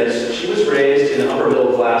thing is, she was raised in an upper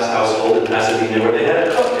middle class household in Pasadena where they had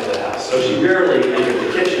a cook at the house, so she rarely entered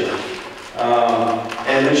the kitchen.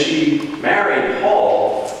 And when she married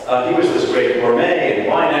Paul, he was this great gourmet and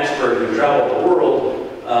wine expert who traveled the world,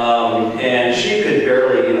 and she could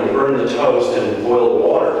barely, burn the toast and boil the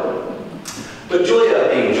water. But Julia,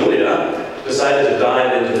 being Julia, decided to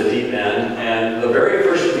dive into the deep end, and the very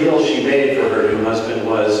first meal she made for her new husband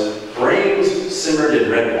was brains simmered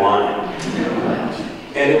in red wine.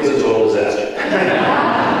 And it was a total disaster.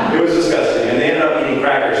 It was disgusting, and they ended up eating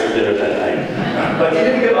crackers for dinner that night. But he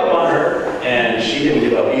didn't give up on her, and she didn't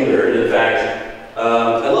give up either. And in fact,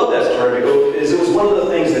 I love that story because it was one of the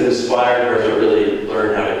things that inspired her to really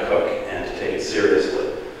learn how to cook and to take it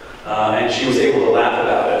seriously. And she was able to laugh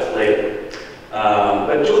about it later.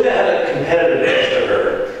 But Julia had a competitive edge to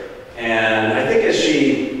her. And I think as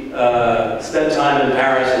she spent time in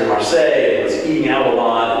Paris and Marseille and was eating out a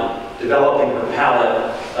lot and developing her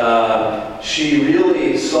palate, she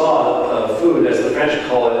really saw food, as the French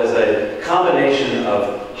call it, as a combination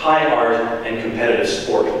of high art and competitive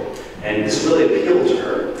sport. And this really appealed to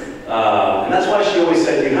her. And that's why she always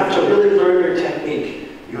said, you have to really learn your technique.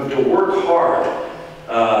 You have to work hard.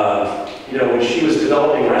 You know, when she was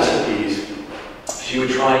developing recipes, she would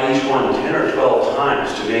try each one 10 or 12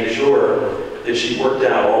 times to make sure that she worked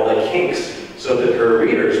out all the kinks so that her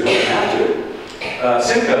readers wouldn't have to.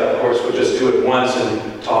 Simca, of course, would just do it once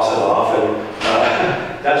and toss it off,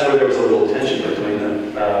 and that's where there was a little tension between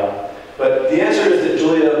them. But the answer is that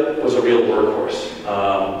Julia was a real workhorse,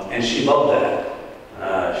 and she loved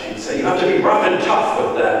that. She'd say, you have to be rough and tough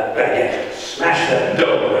with that baguette. Smash that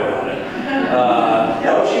dough around. And, you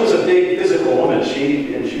know, she was a big physical woman, and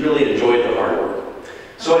she really enjoyed the hard work.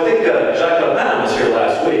 So I think Jacques Lapin was here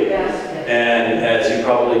last week. Yes. And as you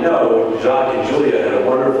probably know, Jacques and Julia had a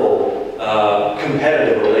wonderful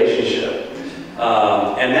competitive relationship.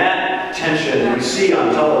 And that tension you see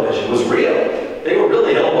on television was real. They were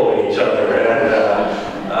really elbowing each other.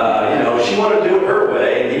 And, you know, she wanted to do it her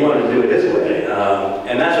way, and he wanted to do it his way.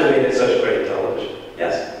 And that's what made it such great television.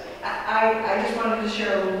 Yes? I just wanted to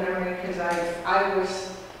share a little memory, because I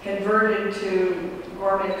was converted to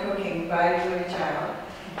gourmet cooking by Julia Child.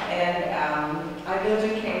 And I lived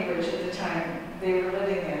in Cambridge at the time. They were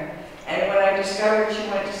living there. And when I discovered she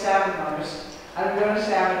went to Savinar's, I would go to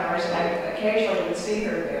Savinar's, and I occasionally would see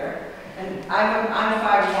her there. And I'm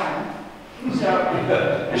 5'1". So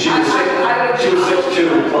and she was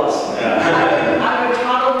 6'2" plus. Yeah. I would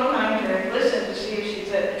toddle behind her and listen to see if she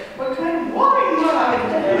said, what kind of wine will I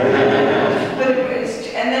have? But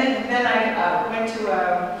and then I went to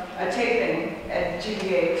a taping at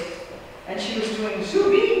GBH, and she was doing sous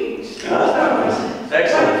vide.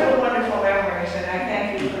 Excellent. Wonderful memories, and I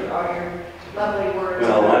thank you for all your lovely words.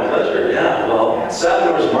 Well, my pleasure, yeah. Well,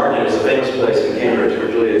 Savinar's Market is a famous place in Cambridge where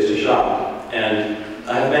Julia used to shop. And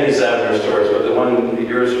I have many Savinar stories, but the one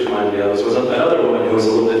yours reminded me of was another woman who was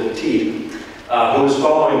a little bit petite, who was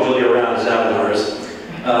following Julia around Savinar's.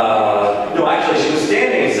 No, actually, she was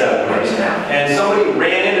standing in Savinar's, and somebody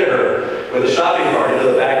ran into her with a shopping cart into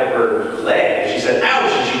the back of her leg. She said,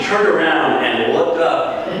 ouch, and she turned around and looked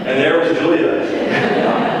up, and there was Julia.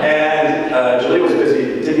 And Julia was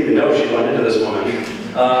busy, didn't even know she went into this woman.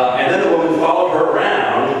 And then the woman followed her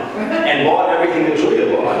around and bought everything that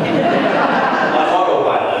Julia bought on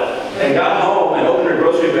autopilot, and got home and opened her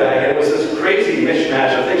grocery bag, and it was this crazy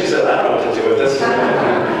mishmash of things. She said, I don't know what to do with this.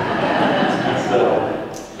 So,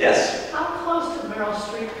 yes? How close did Meryl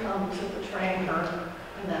Streep come to portraying her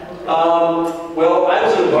in that movie? Well, I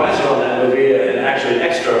was an advisor on that movie, and actually an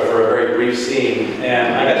extra for a very brief scene,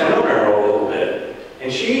 and I got to know Meryl a little bit.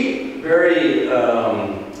 And she very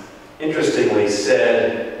interestingly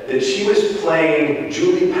said that she was playing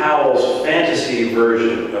Julie Powell's fantasy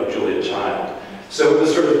version of Julia Child. So it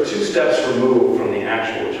was sort of 2 steps removed from the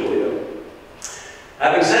actual Julia.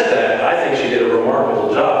 Having said that, I think she did a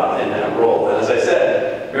remarkable job in that role. And as I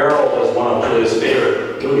said, Meryl was one of Julia's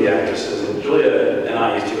favorite movie actresses. And Julia and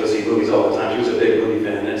I used to go see movies all the time. She was a big movie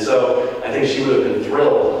fan. And so I think she would have been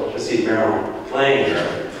thrilled to see Meryl playing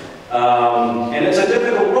her. And it's a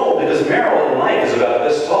difficult role because Meryl in life is about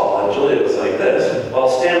this tall, and Julia was like this. While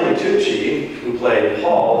Stanley Tucci, who played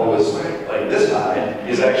Paul, who was like this high,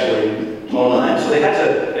 is actually tall 9. So they had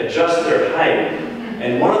to adjust their height.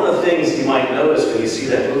 And one of the things you might notice when you see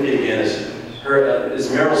that movie again is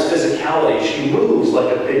Meryl's physicality. She moves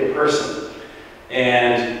like a big person.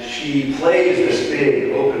 And she plays this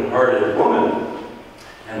big, open-hearted woman.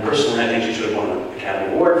 And personally, I think she should have won an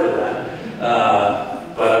Academy Award for that.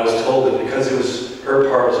 But I was told that because her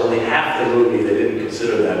part was only half the movie, they didn't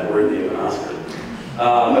consider that worthy of an Oscar.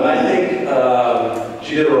 But I think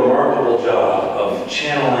she did a remarkable job of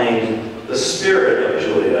channeling the spirit of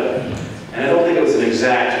Julia. And I don't think it was an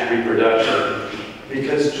exact reproduction,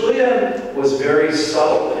 because Julia was very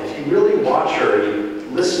subtle. And if you really watch her, you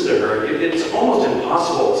listen to her, it's almost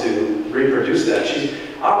impossible to reproduce that. She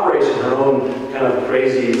operates in her own kind of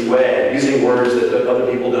crazy way, using words that other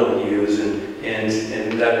people don't use, and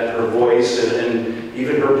that her voice and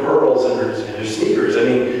even her pearls and her sneakers. I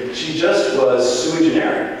mean, she just was sui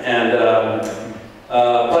generis. And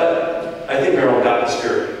but I think Meryl got the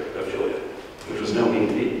spirit of Julia, which was no mean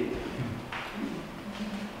feat.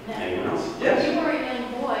 Anyone else? Yes? You were a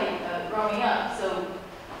young boy growing up, so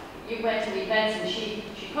you went to the events and she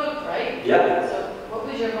cooked, right? Yeah. So what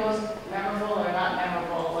was your most memorable or not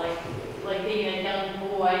memorable, like being a young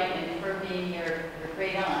boy and her being your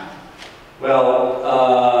great aunt? Well,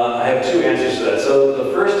 I have 2 answers to that. So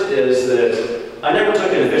the first is that I never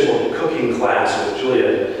took an official cooking class with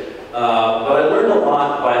Julia, but I learned a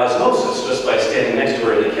lot by osmosis.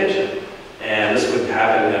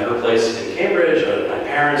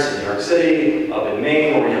 City, up in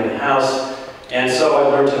Maine, where we have a house. And so I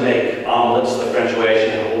learned to make omelets the French way.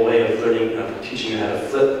 She had a whole way of teaching you how to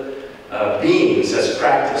flip beans as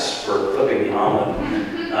practice for flipping the omelet.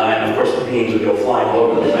 And of course the beans would go flying all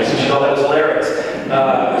over the place, and she thought that was hilarious.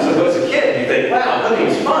 So as a kid, you think, wow,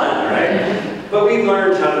 cooking's fun, right? But we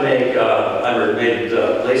learned how to make, I made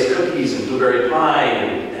lace cookies and blueberry pie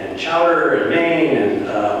and chowder and Maine and,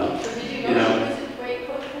 So did you know she was a great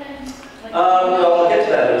cook then? well, I'll get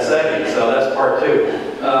to that in a second, so that's part two.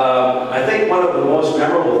 I think one of the most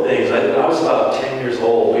memorable things, when I was about 10 years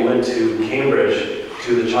old, we went to Cambridge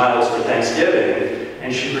to the Childs for Thanksgiving,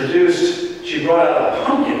 and she brought out a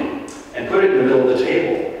pumpkin and put it in the middle of the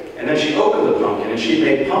table. And then she opened the pumpkin and she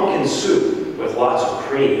made pumpkin soup with lots of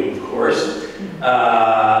cream, of course,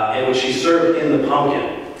 and which she served in the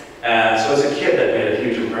pumpkin. So as a kid, that made a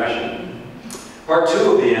huge impression. Part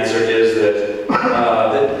two of the answer is that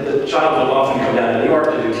the Childs would often come down to New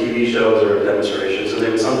York to do TV shows or demonstrations, and they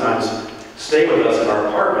would sometimes stay with us in our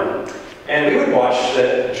apartment. And we would watch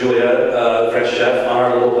Julia, the French chef, on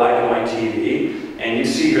our little black and white TV, and you'd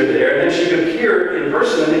see her there, and then she'd appear in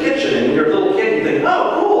person in the kitchen, and you're a little kid, you think,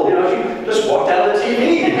 oh, cool, you know, she just walked out of the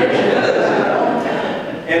TV, and there she is, you know?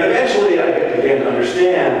 And eventually I began to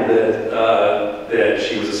understand that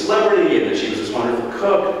she was a celebrity, and that she was this wonderful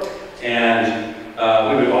cook, and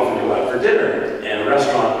we would often go out for dinner, and a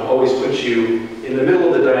restaurant would always put you in the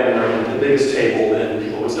middle of the dining room at the biggest table, and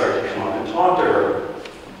people would start to come up and talk to her.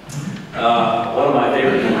 One of my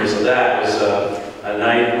favorite memories of that was a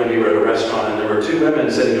night when we were at a restaurant and there were two women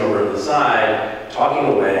sitting over on the side talking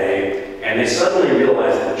away, and they suddenly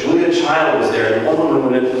realized that Julia Child was there, and one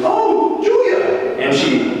woman went, oh, Julia! And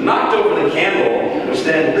she knocked over the candle, which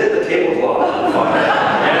then lit the tablecloth on fire.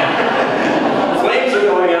 And flames are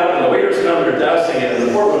going up, and the waiters come and are dousing it, and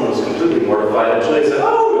the poor woman was completely mortified, and Julia said,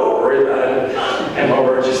 oh, don't worry about it. And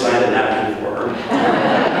over, she signed a napkin for her,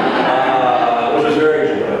 which was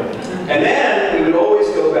very enjoyable. And then we would always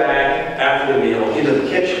go back after the meal into the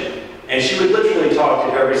kitchen, and she would literally talk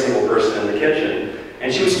to every single person in the kitchen.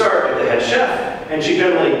 And she would start with the head chef, and she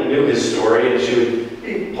generally knew his story, and she would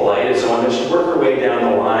be polite and so on, and she'd work her way down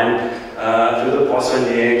the line through the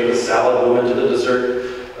poissonnier, to the salad woman, to the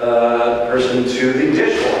dessert person, to the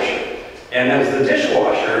dishwasher. And it was the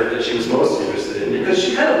dishwasher that she was most interested in, because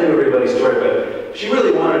she kind of knew everybody's story, but she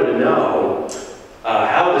really wanted to know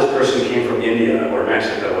how this person came from India or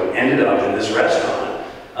Mexico and ended up in this restaurant.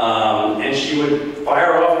 And she would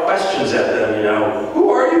fire off questions at them, you know, who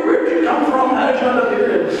are you, where did you come from, how did you end up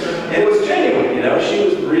here? And it was genuine, you know, she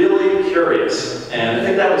was really curious. And I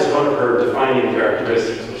think that was one of her defining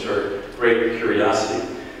characteristics, was her great curiosity.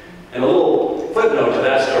 And a little footnote to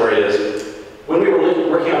that story is, when we were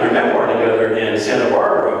working on our memoir together in Santa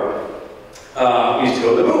Barbara, we used to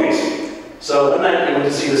go to the movies. So one night we went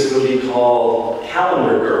to see this movie called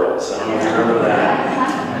Calendar Girls. I don't know if you remember that.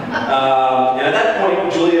 And at that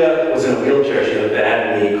point, Julia was in a wheelchair. She had a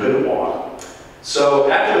bad knee, couldn't walk. So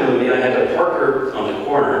after the movie, I had to park her on the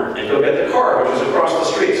corner and go get the car, which was across the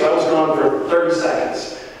street. So I was gone for 30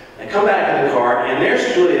 seconds. I come back in the car, and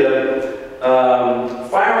there's Julia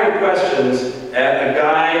firing questions at a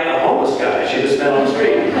guy, a homeless guy she just met on the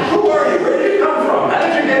street. Who are you? Where did you come from? How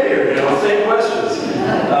did you get here? You know, same questions.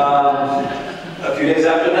 A few days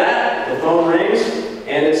after that, the phone rings,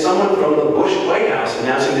 and it's someone from the Bush White House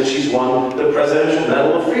announcing that she's won the Presidential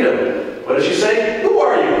Medal of Freedom. What does she say? Who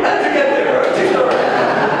are you? How did you get there?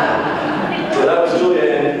 So that was Julia,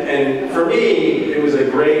 and for me, it was a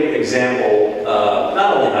great example of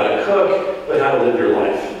not only how to cook, but how to live your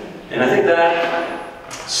life. And I think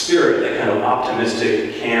that spirit, that kind of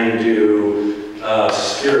optimistic, can-do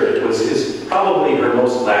spirit, is probably her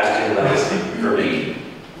most lasting legacy for me.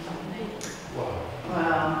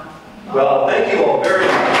 Wow. Well, thank you all very much.